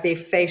to have their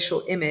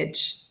facial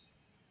image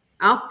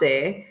out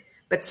there,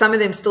 but some of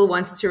them still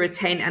wanted to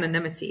retain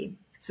anonymity.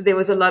 So there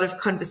was a lot of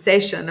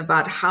conversation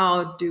about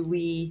how do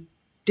we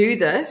do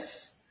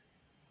this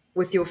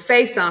with your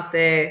face out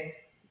there,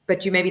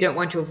 but you maybe don't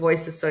want your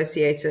voice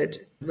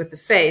associated with the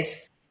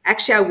face.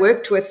 Actually, I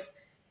worked with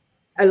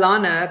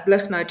Alana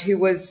Blichnout, who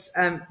was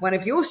one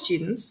of your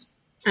students,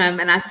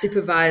 and I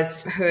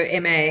supervised her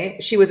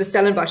MA. She was a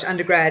Stellenbosch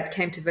undergrad,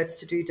 came to WITS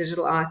to do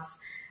digital arts.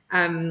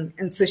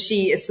 And so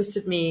she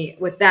assisted me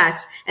with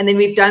that. And then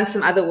we've done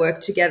some other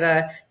work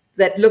together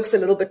that looks a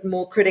little bit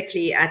more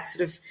critically at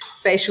sort of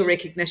facial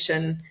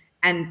recognition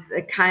and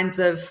the kinds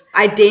of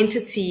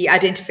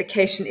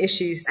identification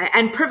issues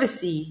and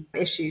privacy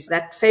issues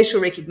that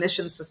facial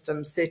recognition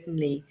systems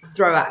certainly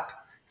throw up.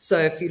 So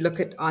if you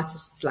look at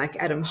artists like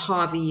Adam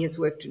Harvey has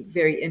worked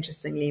very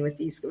interestingly with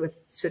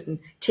certain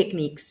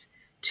techniques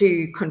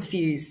to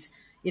confuse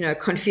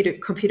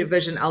computer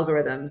vision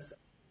algorithms.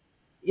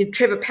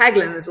 Trevor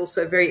Paglen is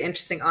also a very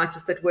interesting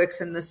artist that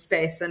works in this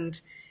space, and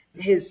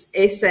his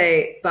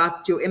essay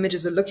about your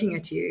images are looking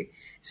at you,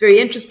 it's very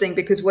interesting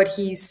because what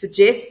he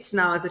suggests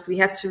now is that we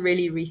have to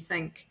really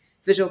rethink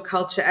visual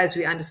culture as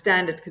we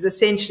understand it, because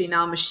essentially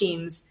now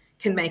machines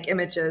can make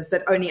images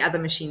that only other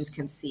machines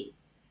can see.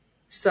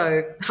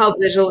 So how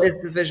visual is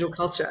the visual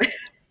culture?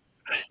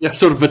 Yeah,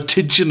 sort of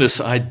vertiginous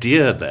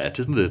idea that,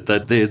 isn't it?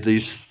 That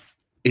there's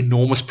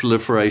enormous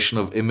proliferation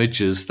of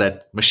images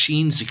that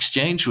machines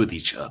exchange with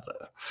each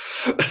other.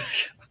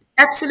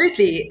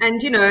 Absolutely.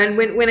 And, and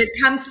when it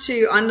comes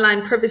to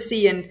online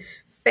privacy and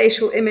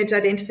facial image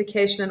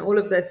identification and all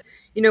of this,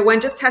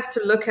 one just has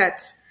to look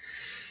at,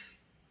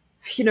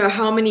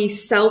 how many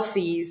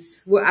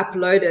selfies were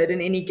uploaded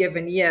in any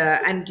given year.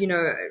 And,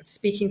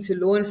 speaking to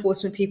law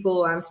enforcement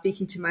people, I'm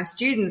speaking to my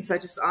students, I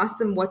just ask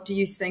them, what do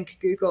you think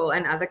Google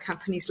and other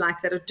companies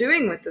like that are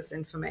doing with this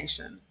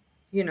information?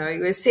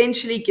 You're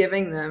essentially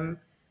giving them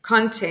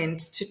content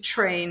to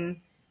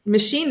train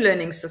machine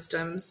learning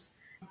systems.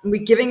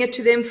 We're giving it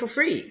to them for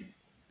free.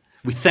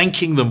 We're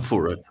thanking them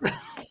for it.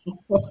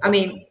 I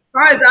mean, as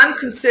far as I'm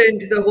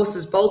concerned, the horse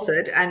is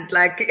bolted, and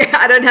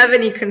I don't have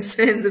any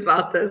concerns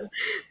about this,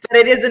 but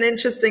it is an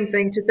interesting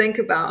thing to think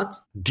about.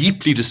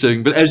 Deeply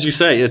disturbing, but as you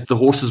say, the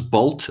horse is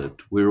bolted.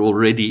 We're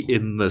already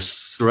in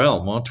this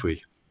realm, aren't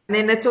we? And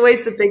then that's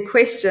always the big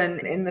question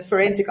in the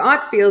forensic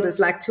art field is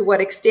to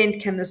what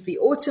extent can this be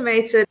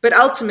automated? But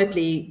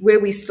ultimately, where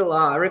we still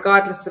are,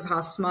 regardless of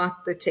how smart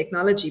the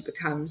technology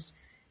becomes,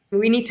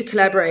 we need to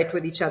collaborate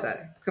with each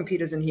other,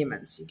 computers and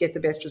humans. You get the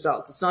best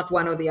results. It's not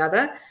one or the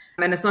other,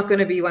 and it's not going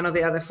to be one or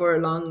the other for a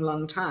long,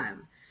 long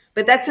time.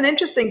 But that's an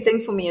interesting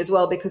thing for me as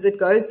well, because it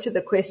goes to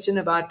the question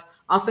about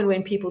often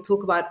when people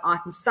talk about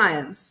art and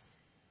science,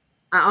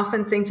 I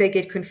often think they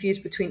get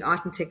confused between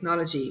art and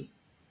technology,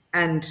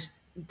 and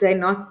they're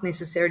not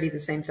necessarily the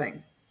same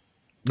thing.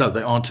 No,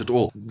 they aren't at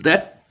all.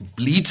 That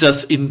leads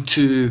us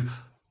into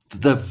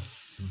the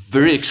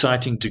very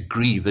exciting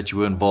degree that you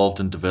were involved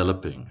in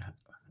developing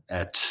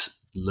at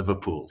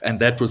Liverpool. And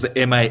that was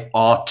the MA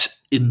Art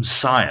in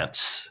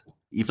Science.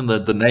 Even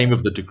the name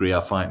of the degree I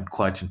find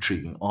quite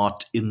intriguing,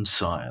 Art in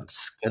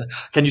Science.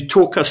 Can you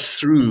talk us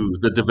through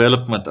the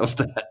development of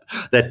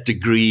that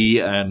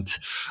degree? And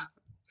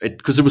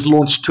because it was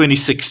launched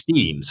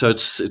 2016, so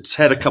it's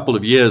had a couple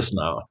of years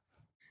now.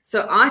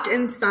 So Art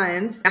in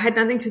Science, I had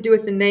nothing to do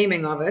with the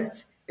naming of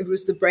it. It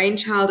was the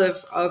brainchild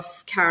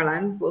of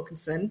Caroline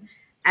Wilkinson,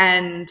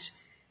 and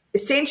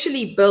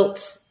essentially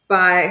built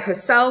by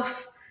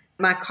herself,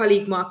 my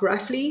colleague Mark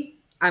Ruffley,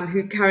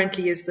 who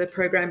currently is the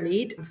program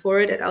lead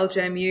for it at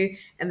LJMU,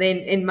 and then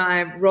in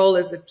my role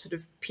as a sort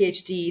of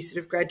PhD,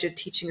 sort of graduate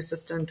teaching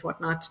assistant,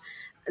 whatnot,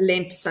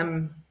 lent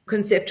some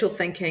conceptual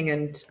thinking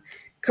and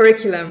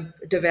curriculum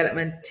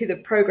development to the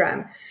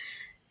program.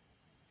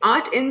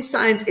 Art in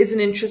Science is an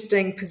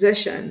interesting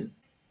position.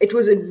 It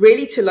was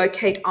really to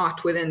locate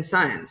art within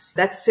science.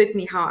 That's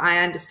certainly how I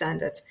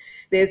understand it.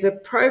 There's a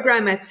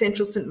program at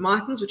Central St.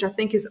 Martin's, which I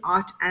think is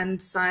art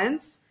and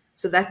science.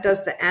 So that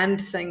does the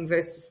and thing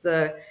versus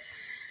the...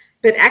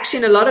 But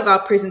actually, in a lot of our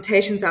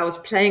presentations, I was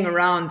playing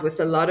around with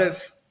a lot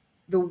of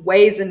the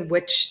ways in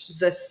which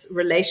this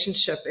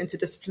relationship,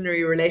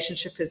 interdisciplinary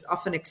relationship, is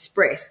often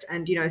expressed.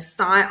 And,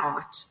 sci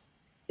art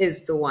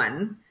is the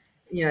one.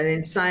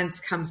 Then science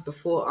comes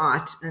before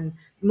art. And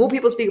more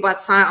people speak about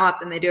sci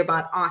art than they do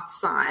about art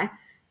sci.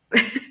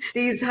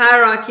 These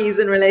hierarchies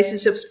and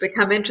relationships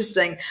become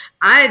interesting.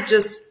 I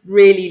just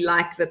really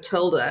like the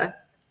tilde.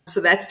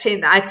 So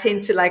I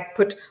tend to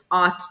put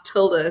art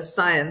tilde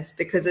science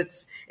because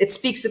it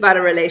speaks about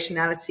a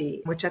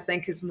relationality, which I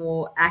think is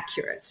more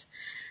accurate.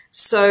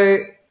 So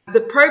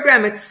the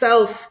program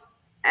itself,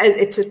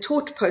 it's a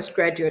taught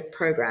postgraduate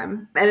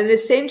program, and it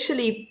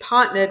essentially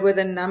partnered with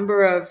a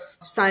number of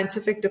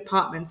scientific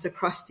departments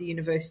across the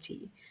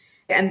university.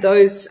 And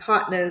those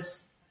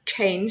partners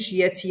change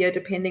year to year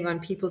depending on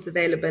people's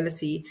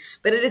availability.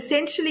 But it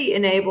essentially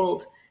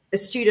enabled a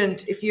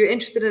student, if you're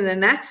interested in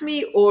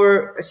anatomy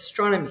or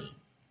astronomy,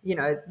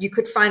 you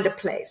could find a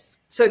place.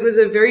 So it was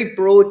a very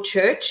broad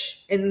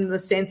church in the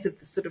sense of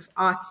the sort of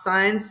art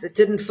science. It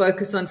didn't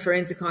focus on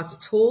forensic arts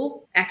at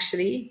all,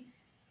 actually,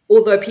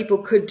 although people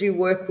could do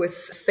work with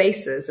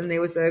faces. And there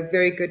was a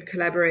very good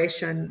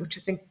collaboration, which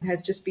I think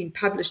has just been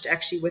published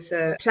actually, with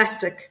a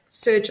plastic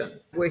surgeon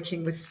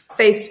working with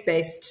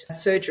face-based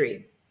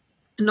surgery,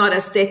 not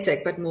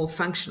aesthetic, but more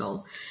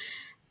functional.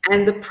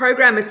 And the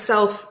program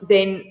itself,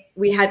 then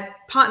we had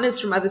partners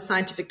from other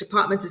scientific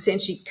departments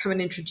essentially come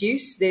and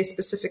introduce their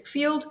specific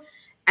field.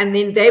 And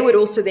then they would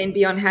also then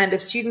be on hand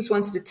if students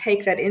wanted to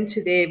take that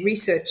into their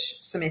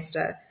research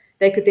semester.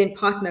 They could then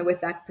partner with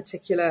that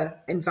particular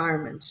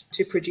environment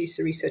to produce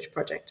a research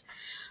project.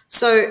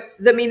 So,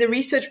 the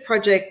research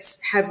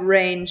projects have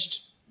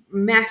ranged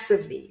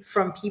massively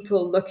from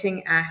people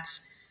looking at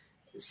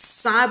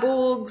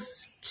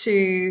cyborgs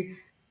to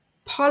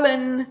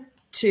pollen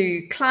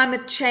to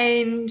climate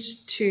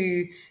change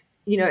to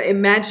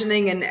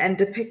imagining and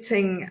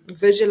depicting,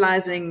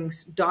 visualizing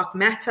dark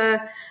matter.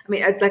 I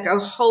mean, like a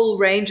whole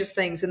range of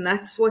things. And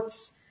that's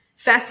what's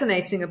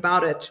fascinating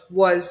about it,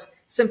 was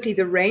simply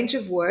the range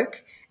of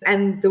work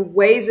and the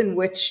ways in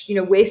which,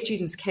 where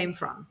students came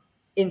from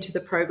into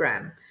the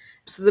program.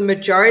 So the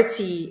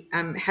majority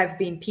have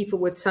been people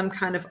with some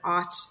kind of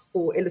art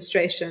or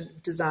illustration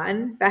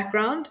design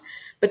background,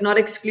 but not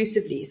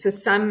exclusively. So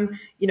some,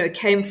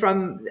 came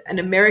from an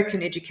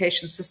American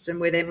education system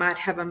where they might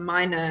have a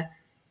minor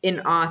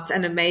in art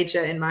and a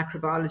major in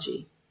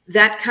microbiology.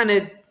 That kind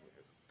of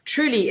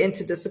truly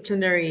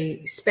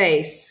interdisciplinary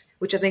space,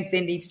 which I think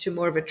then leads to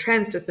more of a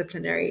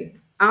transdisciplinary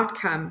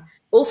outcome,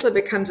 also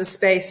becomes a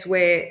space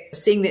where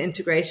seeing the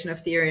integration of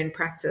theory and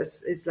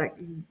practice is like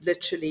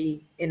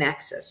literally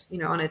enacted,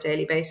 on a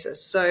daily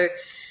basis. So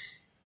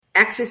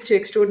access to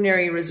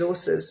extraordinary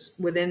resources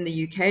within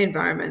the UK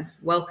environments,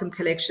 Wellcome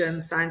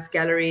Collection, Science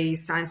Gallery,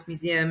 Science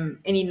Museum,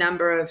 any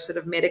number of sort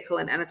of medical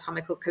and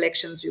anatomical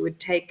collections. We would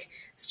take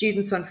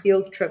students on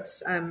field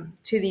trips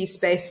to these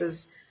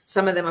spaces.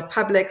 Some of them are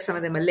public, some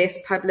of them are less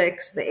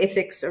public. So the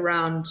ethics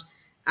around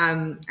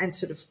and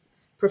sort of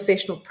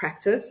professional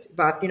practice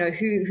about,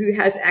 who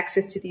has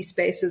access to these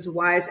spaces,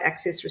 why is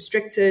access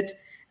restricted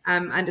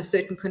under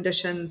certain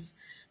conditions.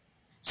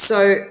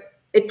 So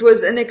it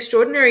was an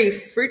extraordinary,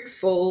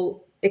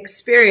 fruitful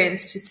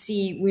experience to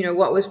see,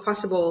 what was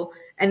possible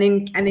and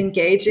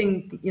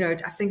engaging,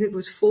 I think it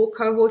was 4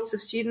 cohorts of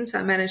students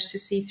I managed to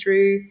see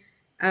through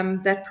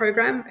that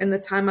program in the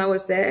time I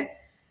was there.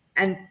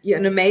 And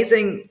an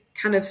amazing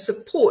kind of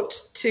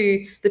support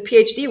to the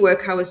PhD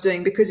work I was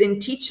doing, because in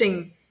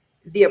teaching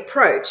the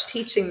approach,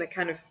 teaching the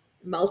kind of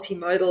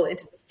multimodal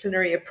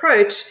interdisciplinary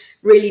approach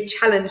really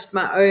challenged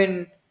my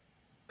own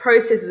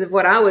processes of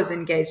what I was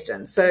engaged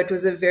in. So it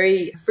was a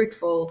very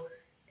fruitful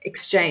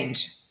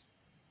exchange.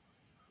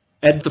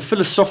 And the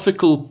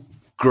philosophical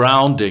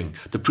grounding,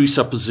 the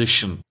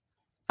presupposition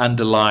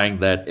underlying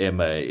that,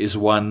 Emma, is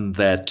one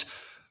that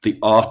the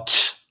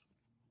art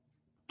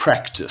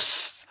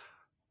practice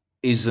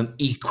is an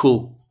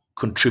equal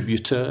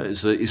contributor,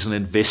 is an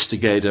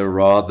investigator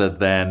rather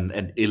than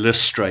an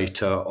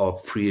illustrator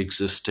of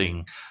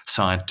pre-existing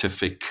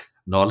scientific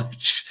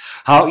knowledge.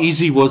 How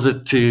easy was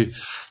it to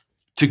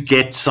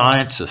get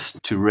scientists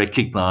to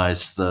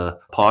recognize the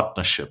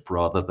partnership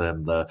rather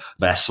than the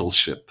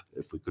vassalship,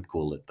 if we could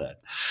call it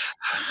that?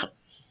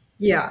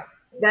 Yeah,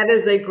 that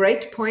is a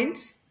great point.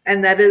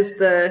 And that is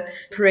the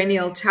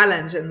perennial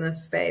challenge in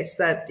this space,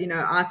 that,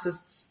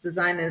 artists,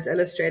 designers,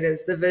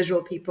 illustrators, the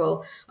visual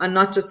people are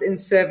not just in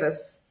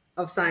service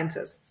of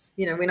scientists.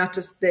 We're not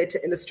just there to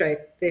illustrate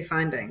their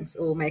findings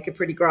or make a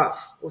pretty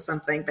graph or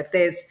something, but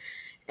there's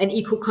an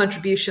equal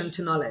contribution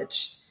to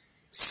knowledge.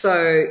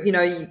 So,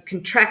 you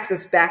can track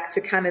this back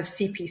to kind of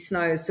C.P.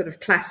 Snow's sort of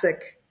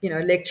classic,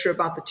 lecture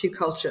about the two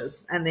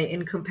cultures and their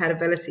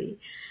incompatibility.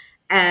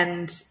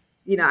 And,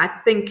 I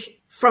think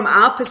from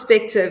our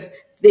perspective,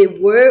 there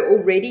were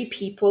already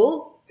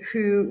people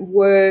who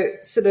were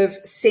sort of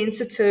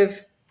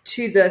sensitive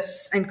to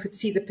this and could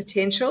see the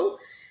potential,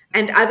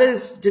 and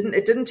others didn't.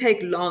 It didn't take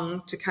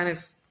long to kind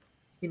of,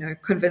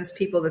 convince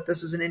people that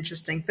this was an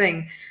interesting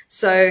thing.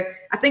 So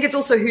I think it's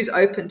also who's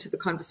open to the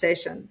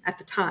conversation at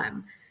the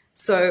time.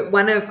 So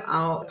one of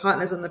our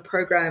partners on the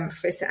program,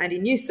 Professor Andy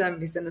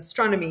Newsom, is in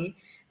astronomy.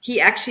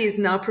 He actually is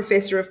now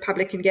professor of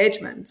public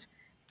engagement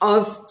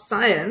of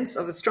science,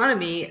 of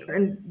astronomy.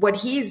 And what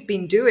he's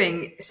been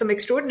doing, some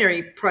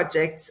extraordinary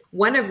projects,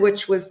 one of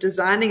which was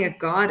designing a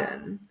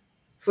garden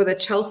for the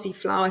Chelsea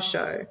Flower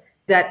Show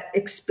that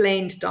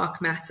explained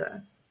dark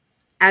matter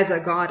as a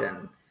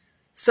garden.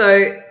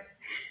 So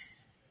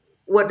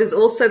what is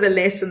also the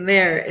lesson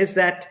there is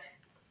that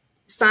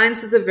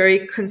science is a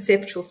very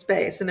conceptual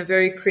space and a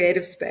very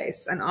creative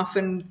space. And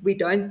often we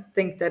don't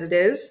think that it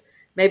is.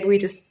 Maybe we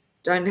just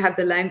don't have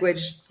the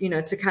language,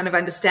 to kind of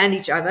understand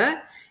each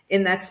other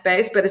in that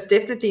space, but it's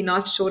definitely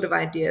not short of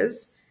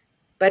ideas.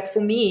 But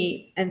for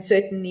me, and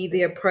certainly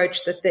the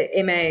approach that the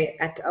MA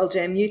at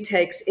LJMU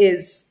takes,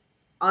 is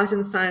art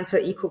and science are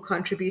equal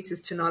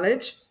contributors to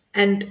knowledge.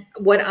 And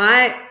what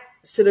I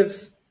sort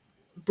of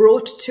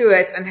brought to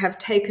it and have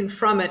taken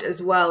from it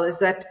as well is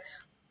that,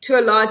 to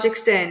a large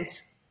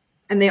extent,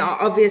 and there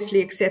are obviously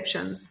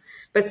exceptions,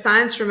 but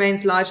science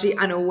remains largely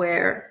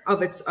unaware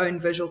of its own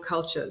visual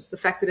cultures, the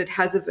fact that it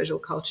has a visual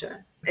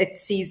culture. It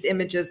sees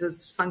images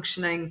as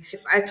functioning.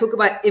 If I talk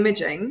about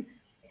imaging,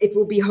 it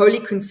will be wholly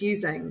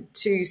confusing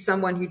to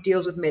someone who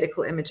deals with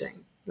medical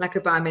imaging, like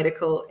a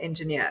biomedical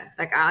engineer.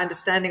 Like, our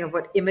understanding of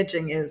what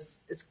imaging is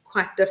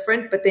quite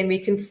different, but then we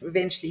can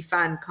eventually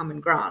find common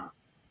ground.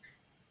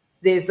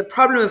 There's the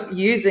problem of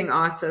using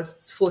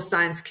artists for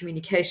science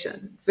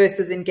communication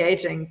versus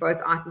engaging both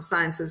art and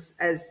science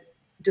as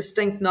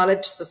distinct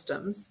knowledge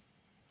systems.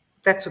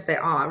 That's what they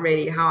are,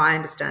 really, how I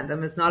understand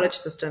them, as knowledge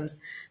systems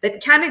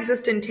that can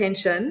exist in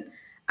tension,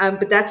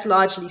 but that's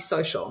largely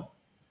social.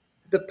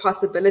 The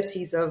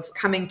possibilities of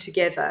coming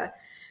together.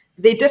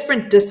 They're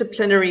different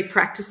disciplinary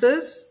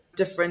practices,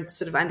 different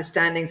sort of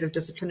understandings of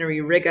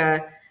disciplinary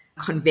rigor,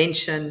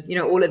 convention,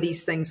 all of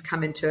these things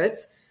come into it.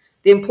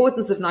 the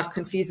importance of not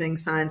confusing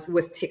science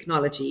with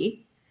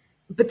technology,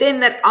 but then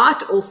that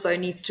art also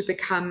needs to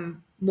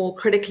become more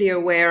critically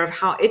aware of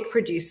how it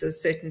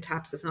produces certain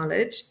types of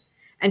knowledge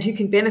and who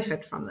can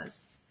benefit from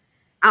this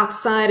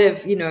outside of,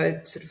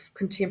 sort of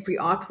contemporary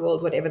art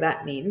world, whatever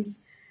that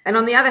means. And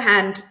on the other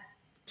hand,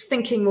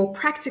 thinking more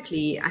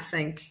practically, I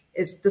think,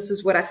 this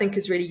is what I think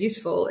is really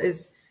useful,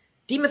 is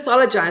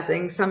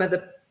demythologizing some of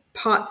the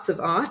parts of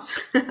art,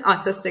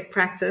 artistic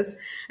practice,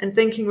 and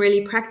thinking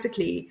really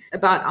practically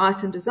about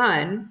art and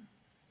design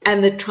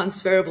and the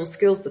transferable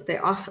skills that they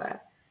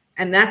offer.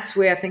 And that's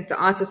where I think the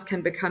artist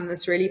can become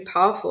this really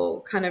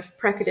powerful kind of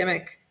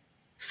pracademic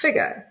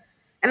figure.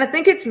 And I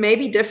think it's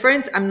maybe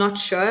different. I'm not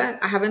sure.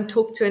 I haven't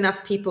talked to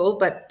enough people,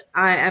 but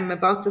I am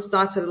about to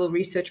start a little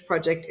research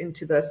project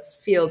into this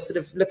field, sort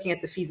of looking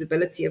at the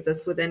feasibility of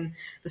this within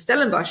the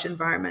Stellenbosch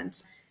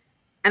environment.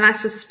 And I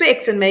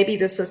suspect, and maybe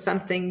this is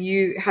something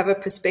you have a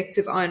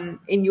perspective on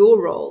in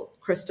your role,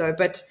 Christo,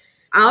 but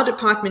our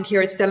department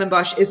here at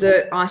Stellenbosch is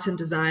an art and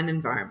design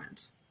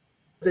environment.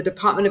 The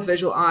Department of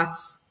Visual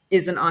Arts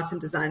is an art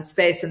and design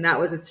space, and that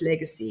was its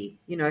legacy,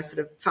 sort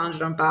of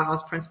founded on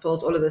Bauhaus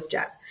principles, all of this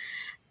jazz.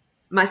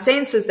 My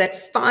sense is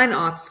that fine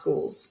art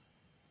schools,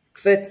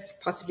 Wits,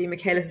 possibly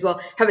Michaelis as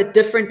well, have a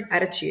different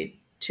attitude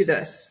to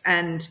this.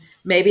 And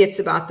maybe it's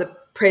about the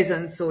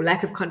presence or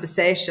lack of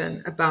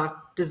conversation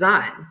about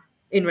design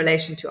in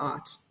relation to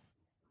art.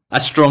 I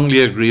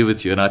strongly agree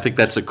with you, and I think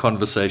that's a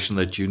conversation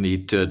that you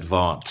need to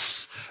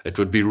advance. It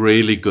would be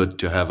really good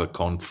to have a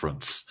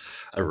conference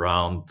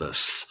around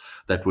this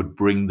that would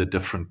bring the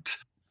different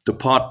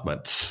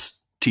departments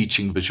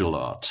teaching visual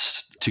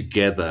arts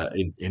together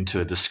into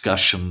a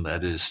discussion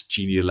that is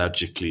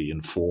genealogically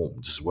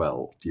informed as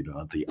well,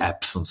 the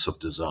absence of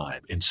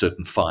design in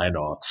certain fine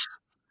arts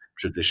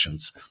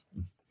traditions.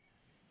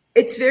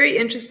 It's very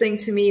interesting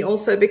to me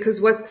also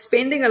because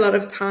spending a lot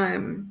of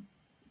time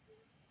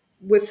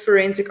with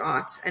forensic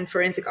art and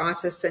forensic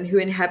artists and who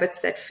inhabits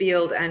that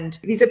field. And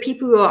these are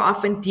people who are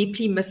often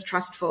deeply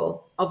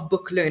mistrustful of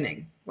book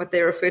learning, what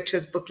they refer to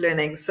as book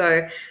learning.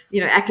 So,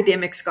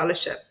 academic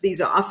scholarship.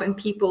 These are often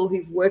people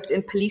who've worked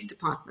in police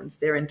departments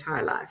their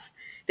entire life.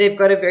 They've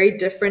got a very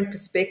different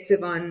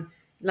perspective on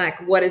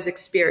what is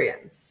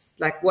experience,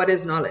 what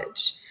is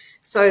knowledge.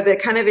 So the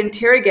kind of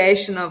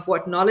interrogation of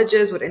what knowledge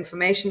is, what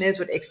information is,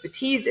 what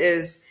expertise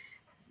is,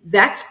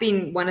 that's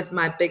been one of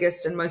my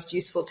biggest and most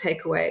useful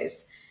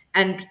takeaways.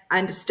 And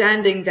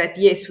understanding that,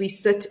 yes, we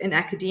sit in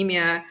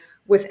academia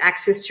with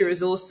access to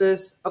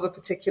resources of a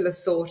particular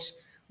sort,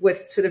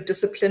 with sort of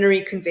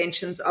disciplinary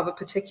conventions of a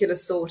particular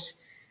sort,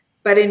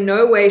 but in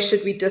no way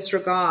should we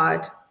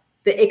disregard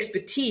the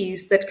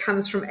expertise that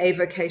comes from a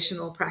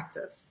vocational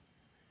practice.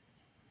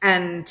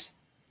 And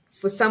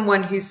for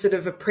someone who's sort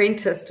of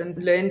apprenticed and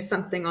learned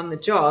something on the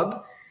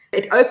job,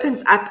 it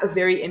opens up a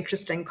very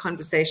interesting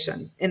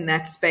conversation in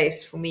that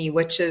space for me,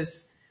 which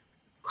is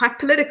quite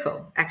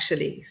political,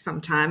 actually,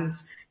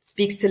 sometimes. It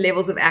speaks to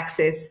levels of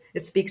access.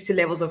 It speaks to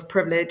levels of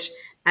privilege.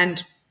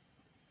 And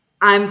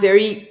I'm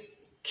very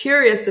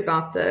curious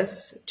about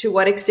this, to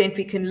what extent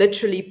we can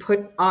literally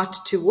put art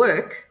to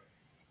work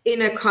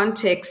in a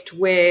context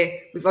where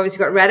we've obviously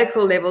got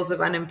radical levels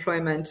of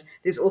unemployment.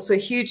 There's also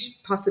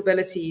huge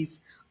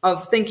possibilities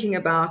of thinking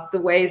about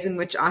the ways in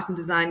which art and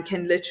design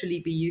can literally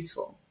be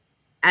useful.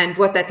 And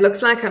what that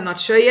looks like, I'm not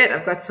sure yet.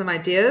 I've got some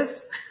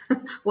ideas.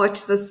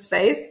 Watch this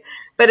space.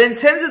 But in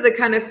terms of the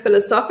kind of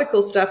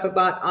philosophical stuff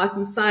about art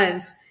and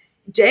science,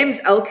 James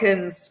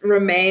Elkins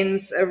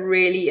remains a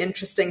really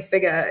interesting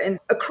figure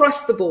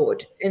across the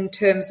board in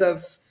terms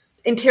of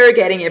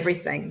interrogating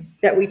everything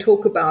that we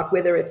talk about,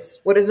 whether it's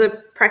what is a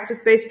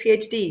practice-based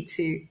PhD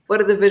to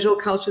what are the visual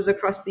cultures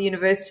across the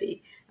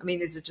university. I mean,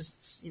 these are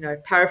just,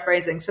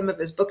 paraphrasing some of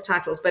his book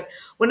titles. But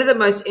one of the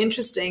most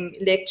interesting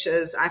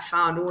lectures I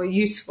found, or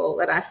useful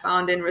that I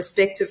found in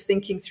respect of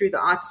thinking through the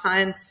art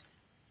science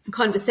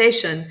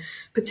conversation,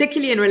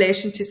 particularly in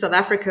relation to South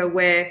Africa,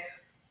 where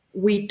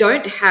we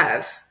don't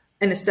have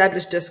an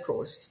established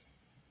discourse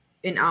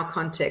in our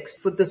context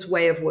for this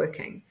way of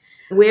working.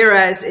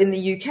 Whereas in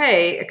the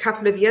UK, a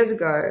couple of years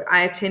ago,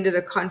 I attended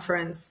a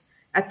conference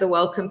at the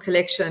Wellcome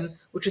Collection,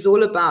 which was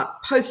all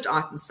about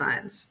post-art and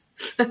science.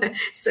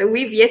 So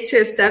we've yet to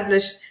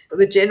establish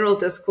the general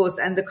discourse,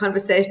 and the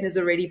conversation is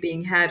already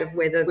being had of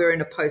whether we're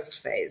in a post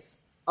phase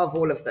of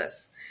all of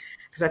this.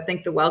 Because I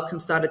think the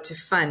Wellcome started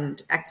to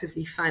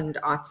actively fund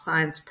art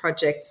science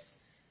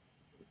projects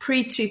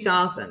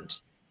pre-2000.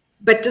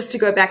 But just to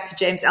go back to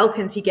James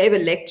Elkins, he gave a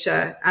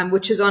lecture,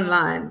 which is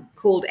online,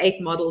 called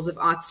 8 Models of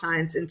Art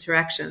Science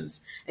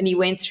Interactions. And he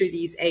went through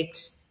these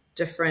 8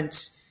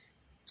 different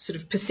sort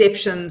of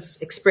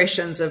perceptions,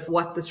 expressions of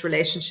what this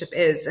relationship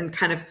is, and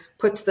kind of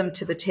puts them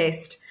to the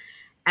test.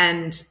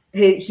 And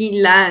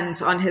he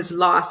lands on his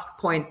last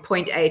point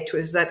 8,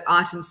 which is that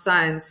art and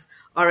science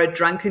are a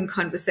drunken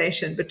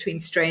conversation between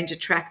strange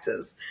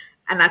attractors.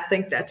 And I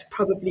think that's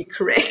probably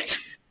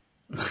correct.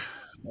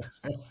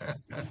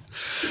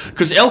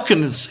 Because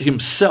Elkins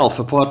himself,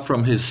 apart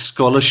from his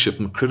scholarship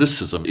and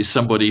criticism, is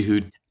somebody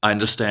who, I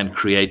understand,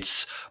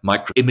 creates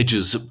micro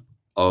images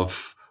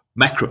of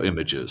macro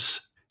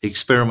images. He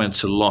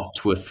experiments a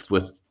lot with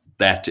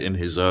that in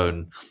his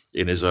own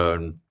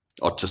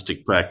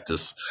artistic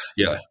practice.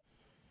 Yeah.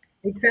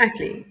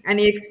 Exactly. And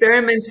he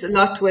experiments a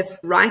lot with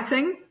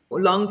writing,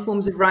 or long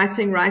forms of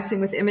writing, writing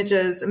with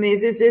images. I mean,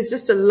 there's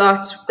just a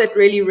lot that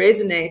really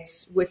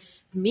resonates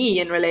with me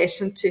in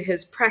relation to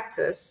his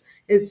practice,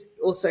 is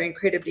also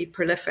incredibly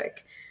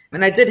prolific.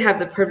 And I did have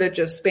the privilege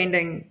of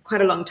spending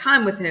quite a long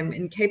time with him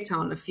in Cape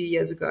Town a few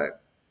years ago.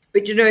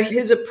 But,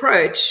 his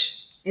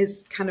approach,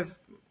 his kind of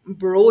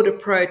broad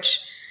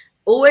approach,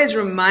 always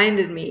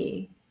reminded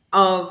me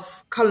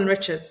of Colin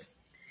Richards.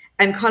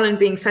 And Colin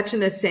being such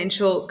an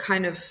essential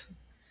kind of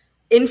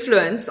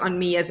influence on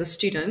me as a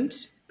student,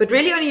 but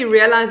really only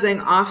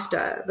realizing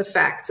after the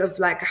fact of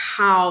like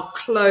how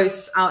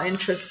close our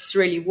interests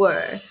really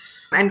were.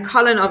 And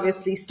Colin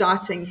obviously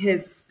starting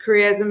his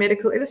career as a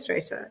medical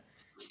illustrator.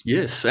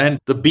 Yes, and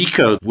the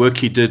Biko work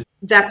he did.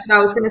 That's what I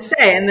was going to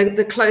say. And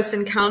the close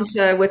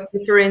encounter with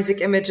the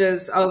forensic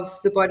images of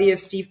the body of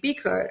Steve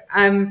Biko,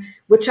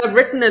 which I've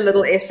written a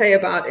little essay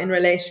about in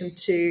relation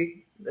to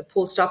the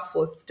Paul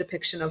Stopforth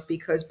depiction of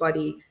Biko's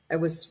body. It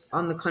was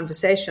on The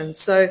Conversation.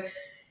 So,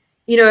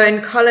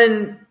 and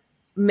Colin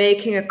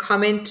making a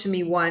comment to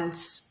me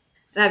once,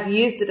 and I've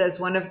used it as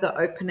one of the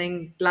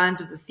opening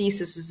lines of the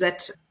thesis, is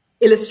that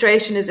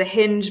illustration is a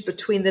hinge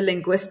between the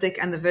linguistic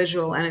and the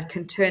visual, and it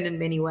can turn in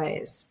many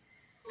ways.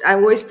 I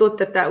always thought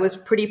that was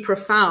pretty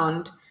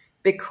profound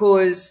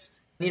because,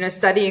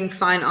 studying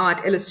fine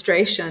art,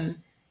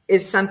 illustration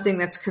is something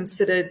that's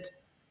considered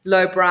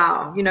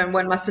lowbrow.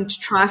 One mustn't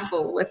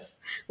trifle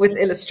with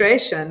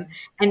illustration.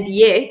 And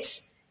yet,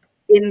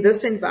 in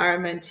this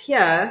environment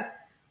here,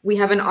 we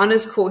have an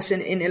honors course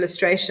in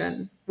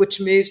illustration,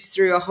 which moves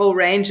through a whole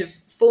range of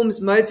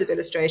forms, modes of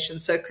illustration,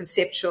 so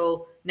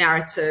conceptual,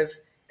 narrative,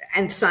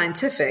 and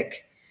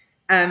scientific.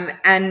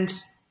 And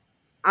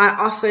I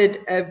offered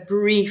a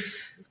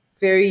brief,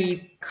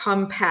 very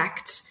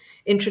compact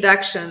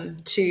introduction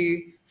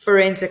to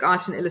forensic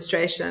art and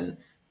illustration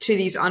to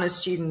these honors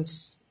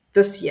students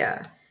this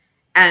year.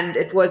 And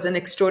it was an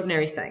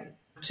extraordinary thing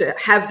to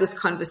have this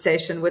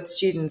conversation with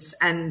students,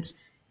 and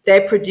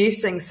they're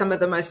producing some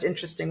of the most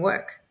interesting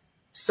work.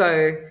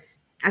 So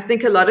I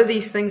think a lot of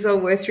these things are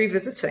worth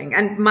revisiting.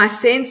 And my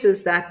sense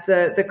is that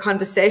the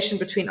conversation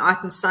between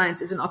art and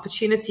science is an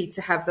opportunity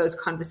to have those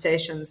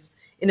conversations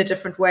in a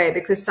different way,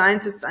 because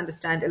scientists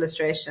understand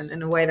illustration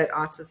in a way that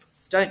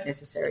artists don't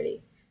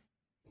necessarily.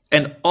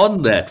 And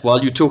on that,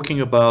 while you're talking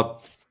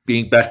about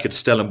being back at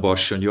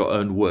Stellenbosch and your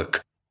own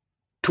work,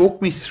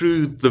 talk me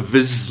through the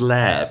Viz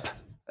Lab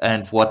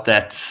and what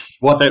that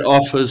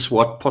offers,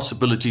 what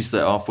possibilities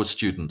there are for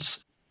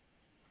students.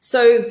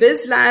 So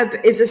Viz Lab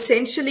is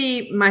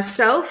essentially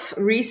myself,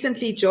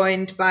 recently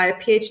joined by a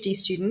PhD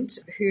student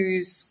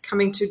who's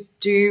coming to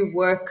do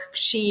work.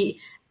 She,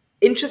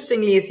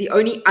 interestingly, is the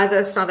only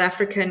other South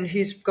African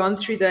who's gone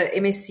through the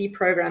MSc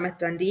program at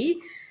Dundee,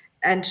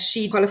 and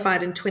she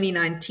qualified in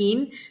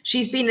 2019.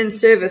 She's been in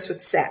service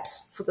with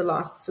SAPS for the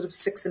last sort of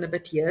 6 and a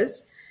bit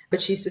years,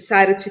 but she's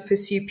decided to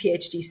pursue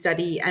PhD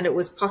study, and it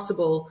was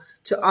possible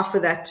to offer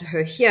that to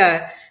her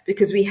here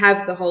because we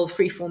have the whole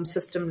freeform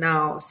system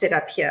now set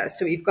up here.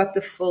 So we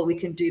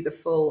can do the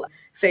full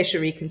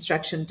facial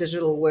reconstruction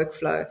digital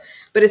workflow.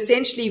 But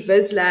essentially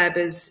Viz Lab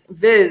is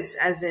Viz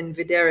as in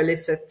videre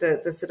licet,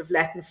 the sort of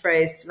Latin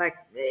phrase, like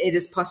it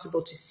is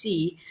possible to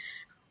see.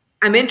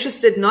 I'm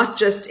interested not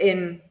just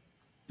in,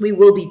 we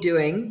will be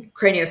doing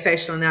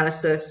craniofacial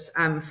analysis,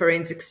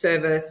 forensic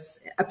service,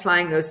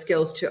 applying those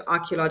skills to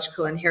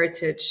archaeological and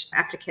heritage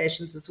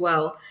applications as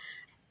well,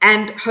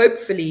 and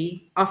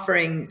hopefully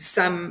offering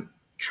some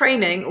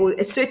training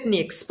or certainly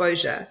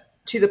exposure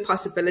to the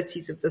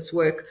possibilities of this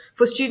work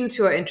for students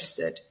who are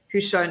interested,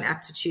 who've shown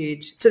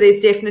aptitude. So there's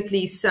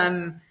definitely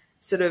some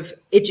sort of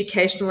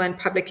educational and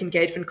public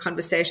engagement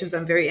conversations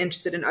I'm very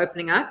interested in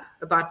opening up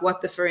about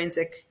what the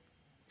forensic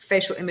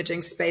facial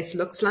imaging space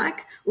looks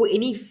like, or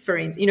any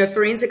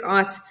forensic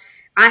art.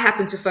 I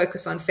happen to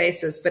focus on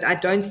faces, but I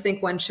don't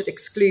think one should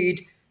exclude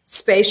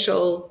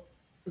spatial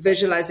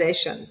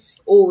visualizations,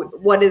 or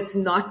what is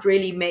not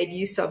really made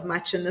use of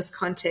much in this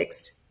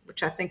context,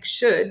 which I think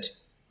should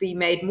be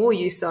made more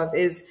use of,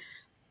 is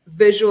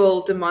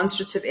visual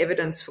demonstrative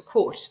evidence for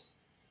court.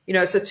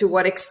 So to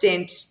what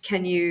extent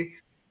can you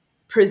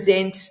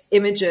present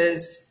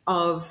images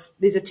of,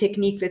 there's a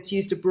technique that's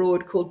used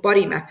abroad called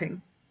body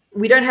mapping.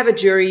 We don't have a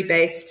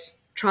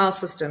jury-based trial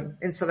system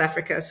in South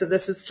Africa, so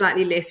this is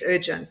slightly less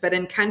urgent. But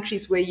in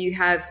countries where you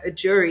have a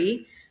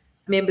jury,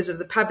 members of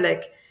the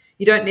public,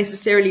 you don't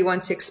necessarily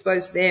want to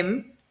expose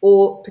them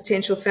or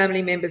potential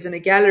family members in a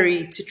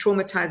gallery to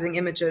traumatizing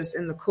images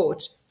in the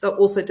court. So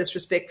also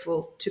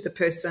disrespectful to the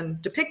person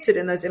depicted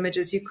in those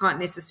images. You can't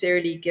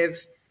necessarily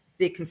give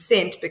their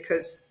consent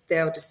because they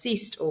are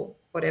deceased or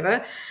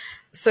whatever.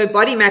 So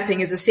body mapping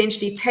is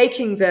essentially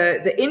taking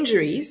the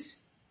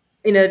injuries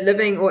in a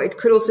living, or it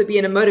could also be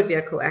in a motor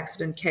vehicle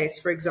accident case,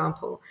 for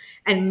example,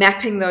 and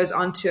mapping those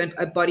onto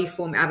a body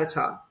form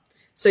avatar.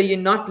 So you're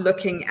not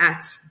looking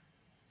at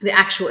the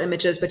actual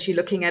images, but you're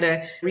looking at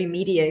a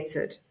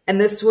remediated. And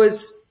this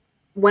was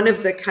one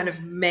of the kind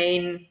of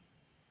main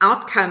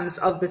outcomes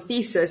of the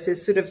thesis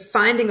is sort of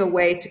finding a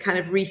way to kind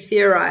of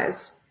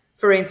re-theorize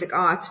forensic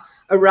art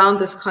around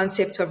this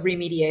concept of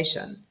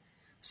remediation.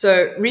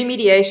 So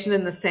remediation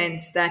in the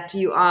sense that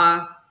you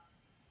are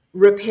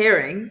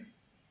repairing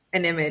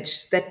an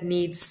image that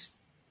needs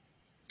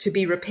to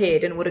be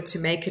repaired in order to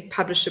make it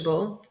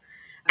publishable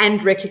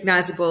and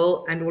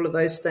recognizable and all of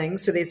those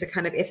things. So there's a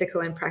kind of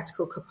ethical and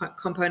practical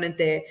component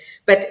there.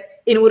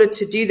 But in order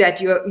to do that,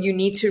 you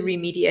need to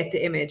remediate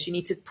the image. You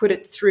need to put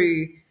it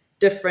through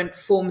different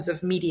forms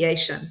of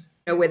mediation,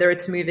 whether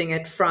it's moving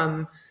it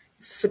from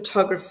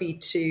photography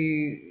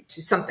to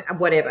something,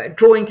 whatever,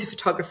 drawing to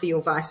photography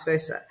or vice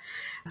versa.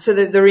 So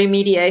the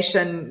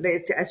remediation,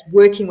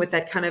 working with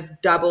that kind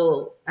of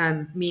double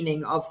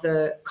meaning of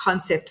the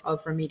concept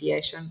of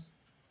remediation.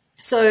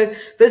 So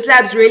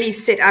VizLab's really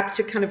set up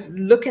to kind of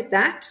look at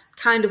that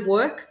kind of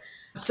work,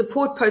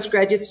 support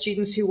postgraduate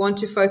students who want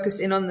to focus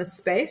in on this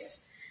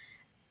space.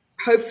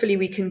 Hopefully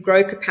we can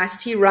grow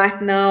capacity.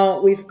 Right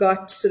now we've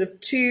got sort of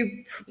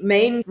two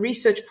main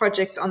research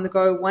projects on the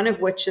go, one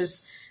of which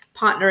is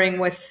partnering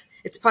with,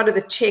 it's part of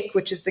the CHEC,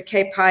 which is the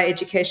Cape High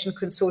Education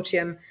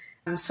Consortium.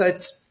 So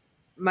it's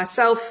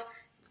myself,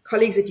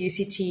 colleagues at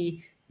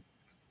UCT,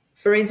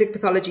 Forensic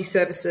Pathology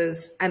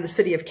Services, and the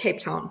City of Cape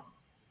Town,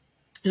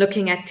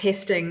 looking at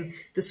testing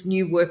this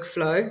new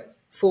workflow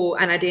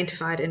for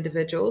unidentified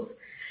individuals.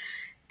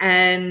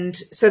 And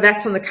so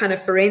that's on the kind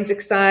of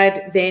forensic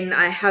side. Then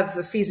I have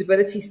a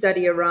feasibility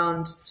study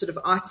around sort of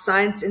art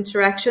science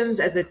interactions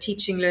as a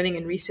teaching, learning,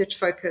 and research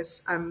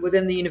focus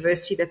within the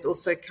university that's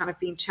also kind of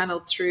being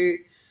channeled through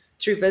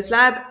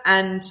VizLab.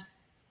 And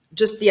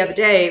just the other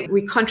day,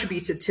 we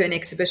contributed to an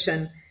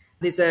exhibition.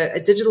 There's a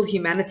digital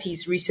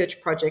humanities research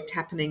project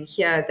happening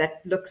here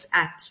that looks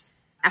at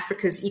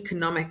Africa's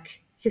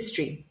economic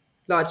history,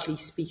 largely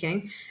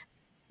speaking.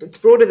 It's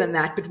broader than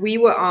that, but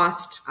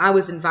I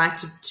was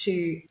invited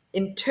to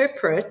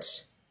interpret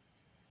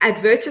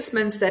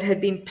advertisements that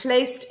had been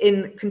placed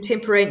in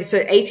contemporary,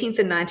 so 18th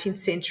and 19th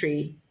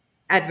century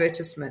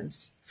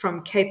advertisements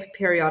from Cape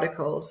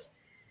periodicals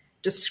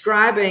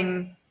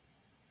describing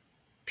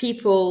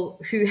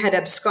people who had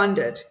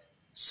absconded,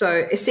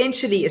 so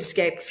essentially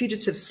escaped,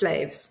 fugitive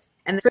slaves.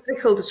 And the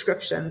physical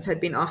descriptions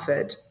had been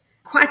offered,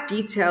 quite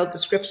detailed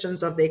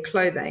descriptions of their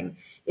clothing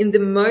in the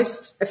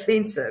most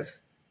offensive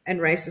and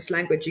racist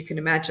language you can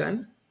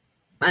imagine.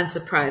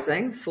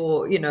 Unsurprising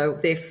for,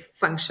 their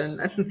function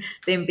and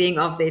them being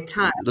of their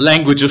time. The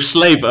language of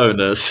slave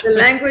owners. The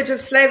language of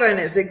slave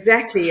owners,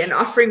 exactly, and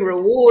offering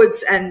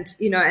rewards. And,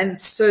 and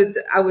so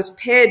I was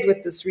paired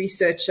with this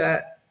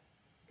researcher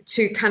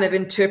to kind of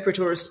interpret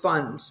or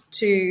respond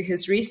to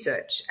his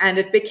research. And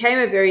it became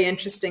a very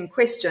interesting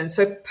question.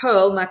 So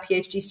Pearl, my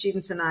PhD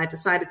student, and I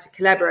decided to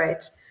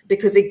collaborate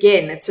because,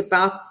 again, it's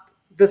about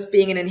this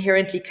being an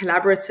inherently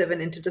collaborative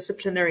and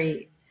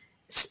interdisciplinary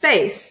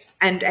space,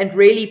 and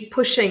really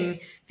pushing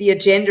the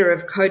agenda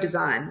of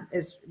co-design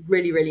is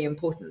really, really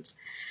important.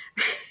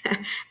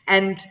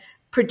 And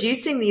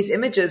producing these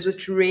images,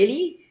 which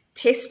really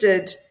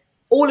tested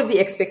all of the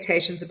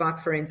expectations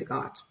about forensic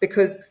art,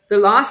 because the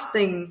last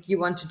thing you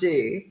want to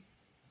do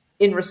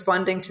in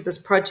responding to this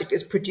project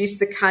is produce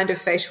the kind of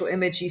facial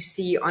image you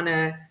see on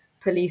a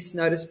police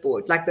notice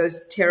board, like those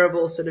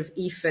terrible sort of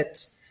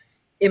EFIT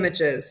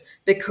images,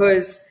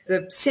 because the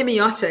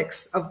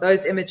semiotics of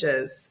those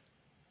images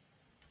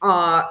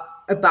are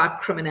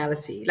about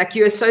criminality. Like,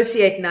 you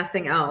associate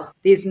nothing else.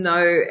 There's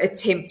no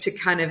attempt to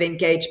kind of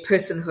engage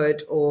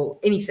personhood or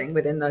anything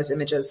within those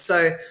images.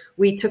 So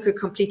we took a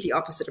completely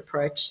opposite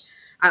approach.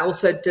 I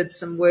also did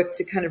some work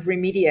to kind of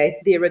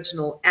remediate the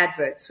original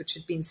adverts, which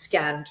had been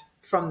scanned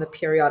from the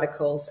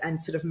periodicals,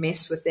 and sort of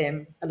mess with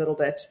them a little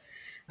bit.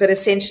 But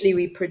essentially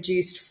we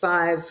produced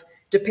 5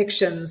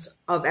 depictions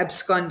of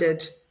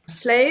absconded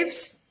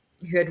slaves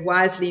who had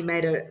wisely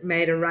made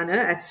a runner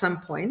at some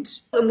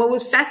point. And what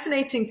was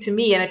fascinating to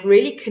me, and it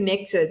really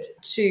connected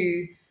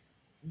to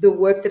the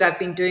work that I've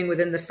been doing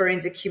within the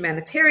forensic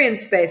humanitarian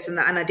space and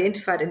the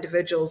unidentified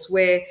individuals,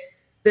 where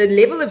the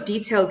level of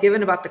detail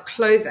given about the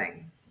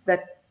clothing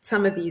that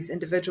some of these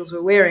individuals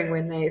were wearing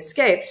when they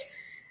escaped,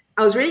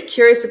 I was really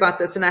curious about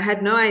this, and I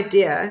had no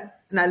idea.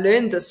 And I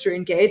learned this through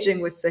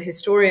engaging with the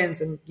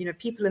historians and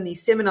people in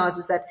these seminars,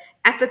 is that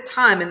at the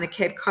time in the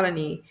Cape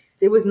Colony,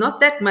 there was not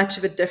that much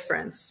of a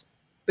difference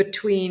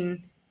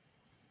between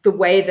the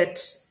way that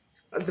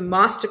the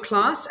master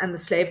class and the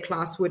slave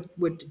class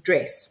would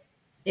dress.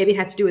 Maybe it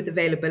had to do with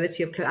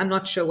availability of clothes. I'm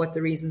not sure what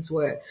the reasons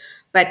were,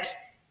 but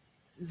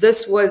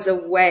this was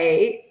a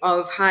way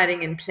of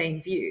hiding in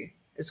plain view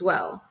as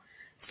well.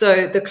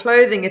 So the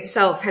clothing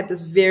itself had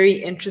this very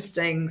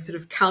interesting sort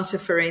of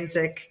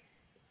counter-forensic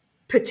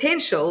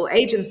potential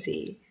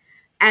agency.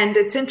 And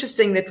it's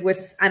interesting that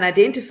with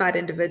unidentified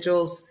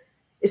individuals,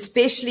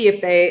 especially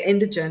if they're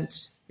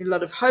indigent, a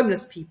lot of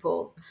homeless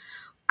people,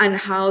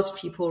 unhoused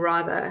people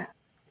rather,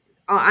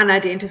 are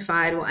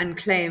unidentified or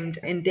unclaimed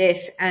in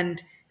death,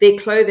 and their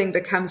clothing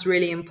becomes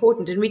really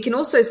important. And we can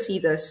also see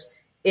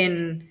this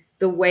in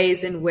the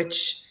ways in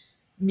which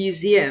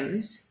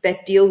museums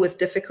that deal with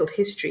difficult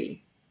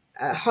history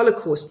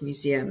Holocaust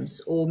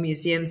museums or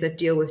museums that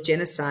deal with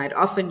genocide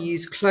often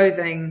use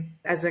clothing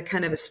as a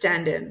kind of a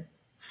stand-in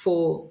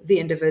for the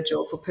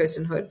individual, for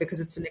personhood,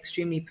 because it's an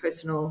extremely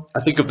personal.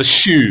 I think of the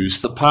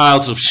shoes, the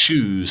piles of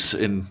shoes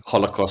in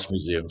Holocaust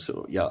museums.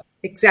 So, yeah.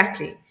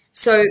 Exactly.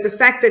 So the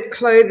fact that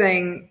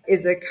clothing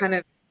is a kind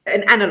of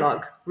an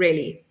analog,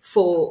 really,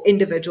 for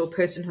individual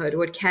personhood,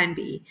 or it can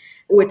be,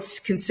 or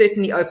it can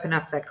certainly open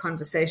up that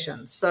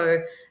conversation. So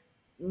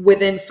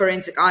within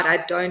forensic art, I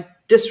don't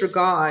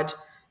disregard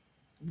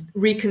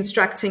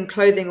reconstructing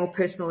clothing or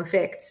personal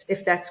effects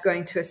if that's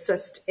going to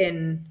assist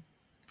in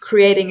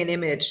creating an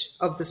image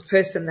of this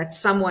person that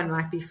someone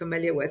might be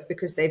familiar with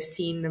because they've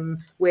seen them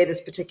wear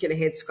this particular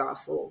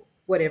headscarf or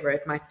whatever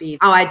it might be.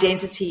 Our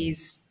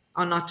identities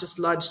are not just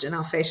lodged in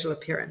our facial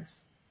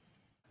appearance.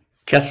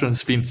 Catherine,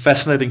 it's been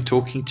fascinating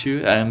talking to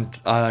you, and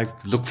I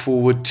look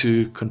forward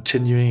to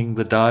continuing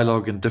the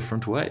dialogue in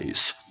different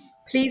ways.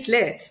 Please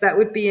let's. That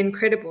would be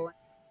incredible.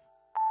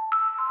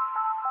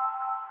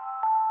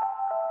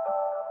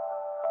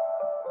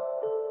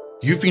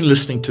 You've been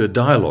listening to a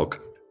dialogue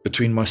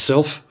between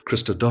myself,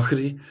 Christa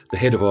Docherty, the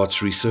head of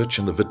arts research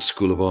in the Wits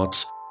School of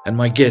Arts, and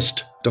my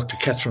guest, Dr.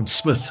 Catherine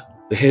Smith,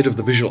 the head of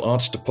the Visual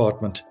Arts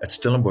Department at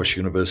Stellenbosch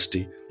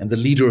University and the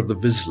leader of the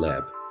Viz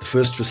Lab, the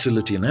first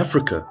facility in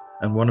Africa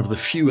and one of the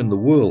few in the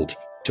world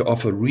to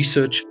offer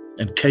research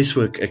and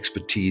casework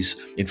expertise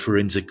in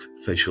forensic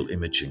facial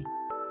imaging.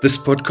 This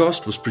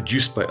podcast was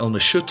produced by Elna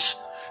Schutz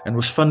and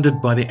was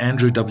funded by the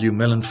Andrew W.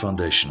 Mellon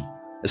Foundation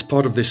as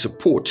part of their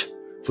support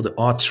for the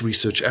Arts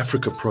Research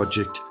Africa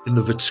project in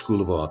the Wits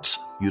School of Arts,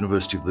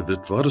 University of the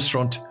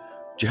Witwatersrand,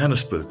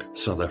 Johannesburg,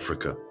 South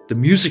Africa. The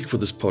music for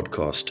this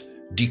podcast,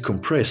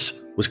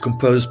 Decompress, was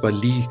composed by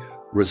Lee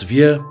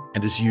Rosvier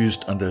and is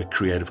used under a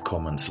Creative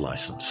Commons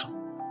license.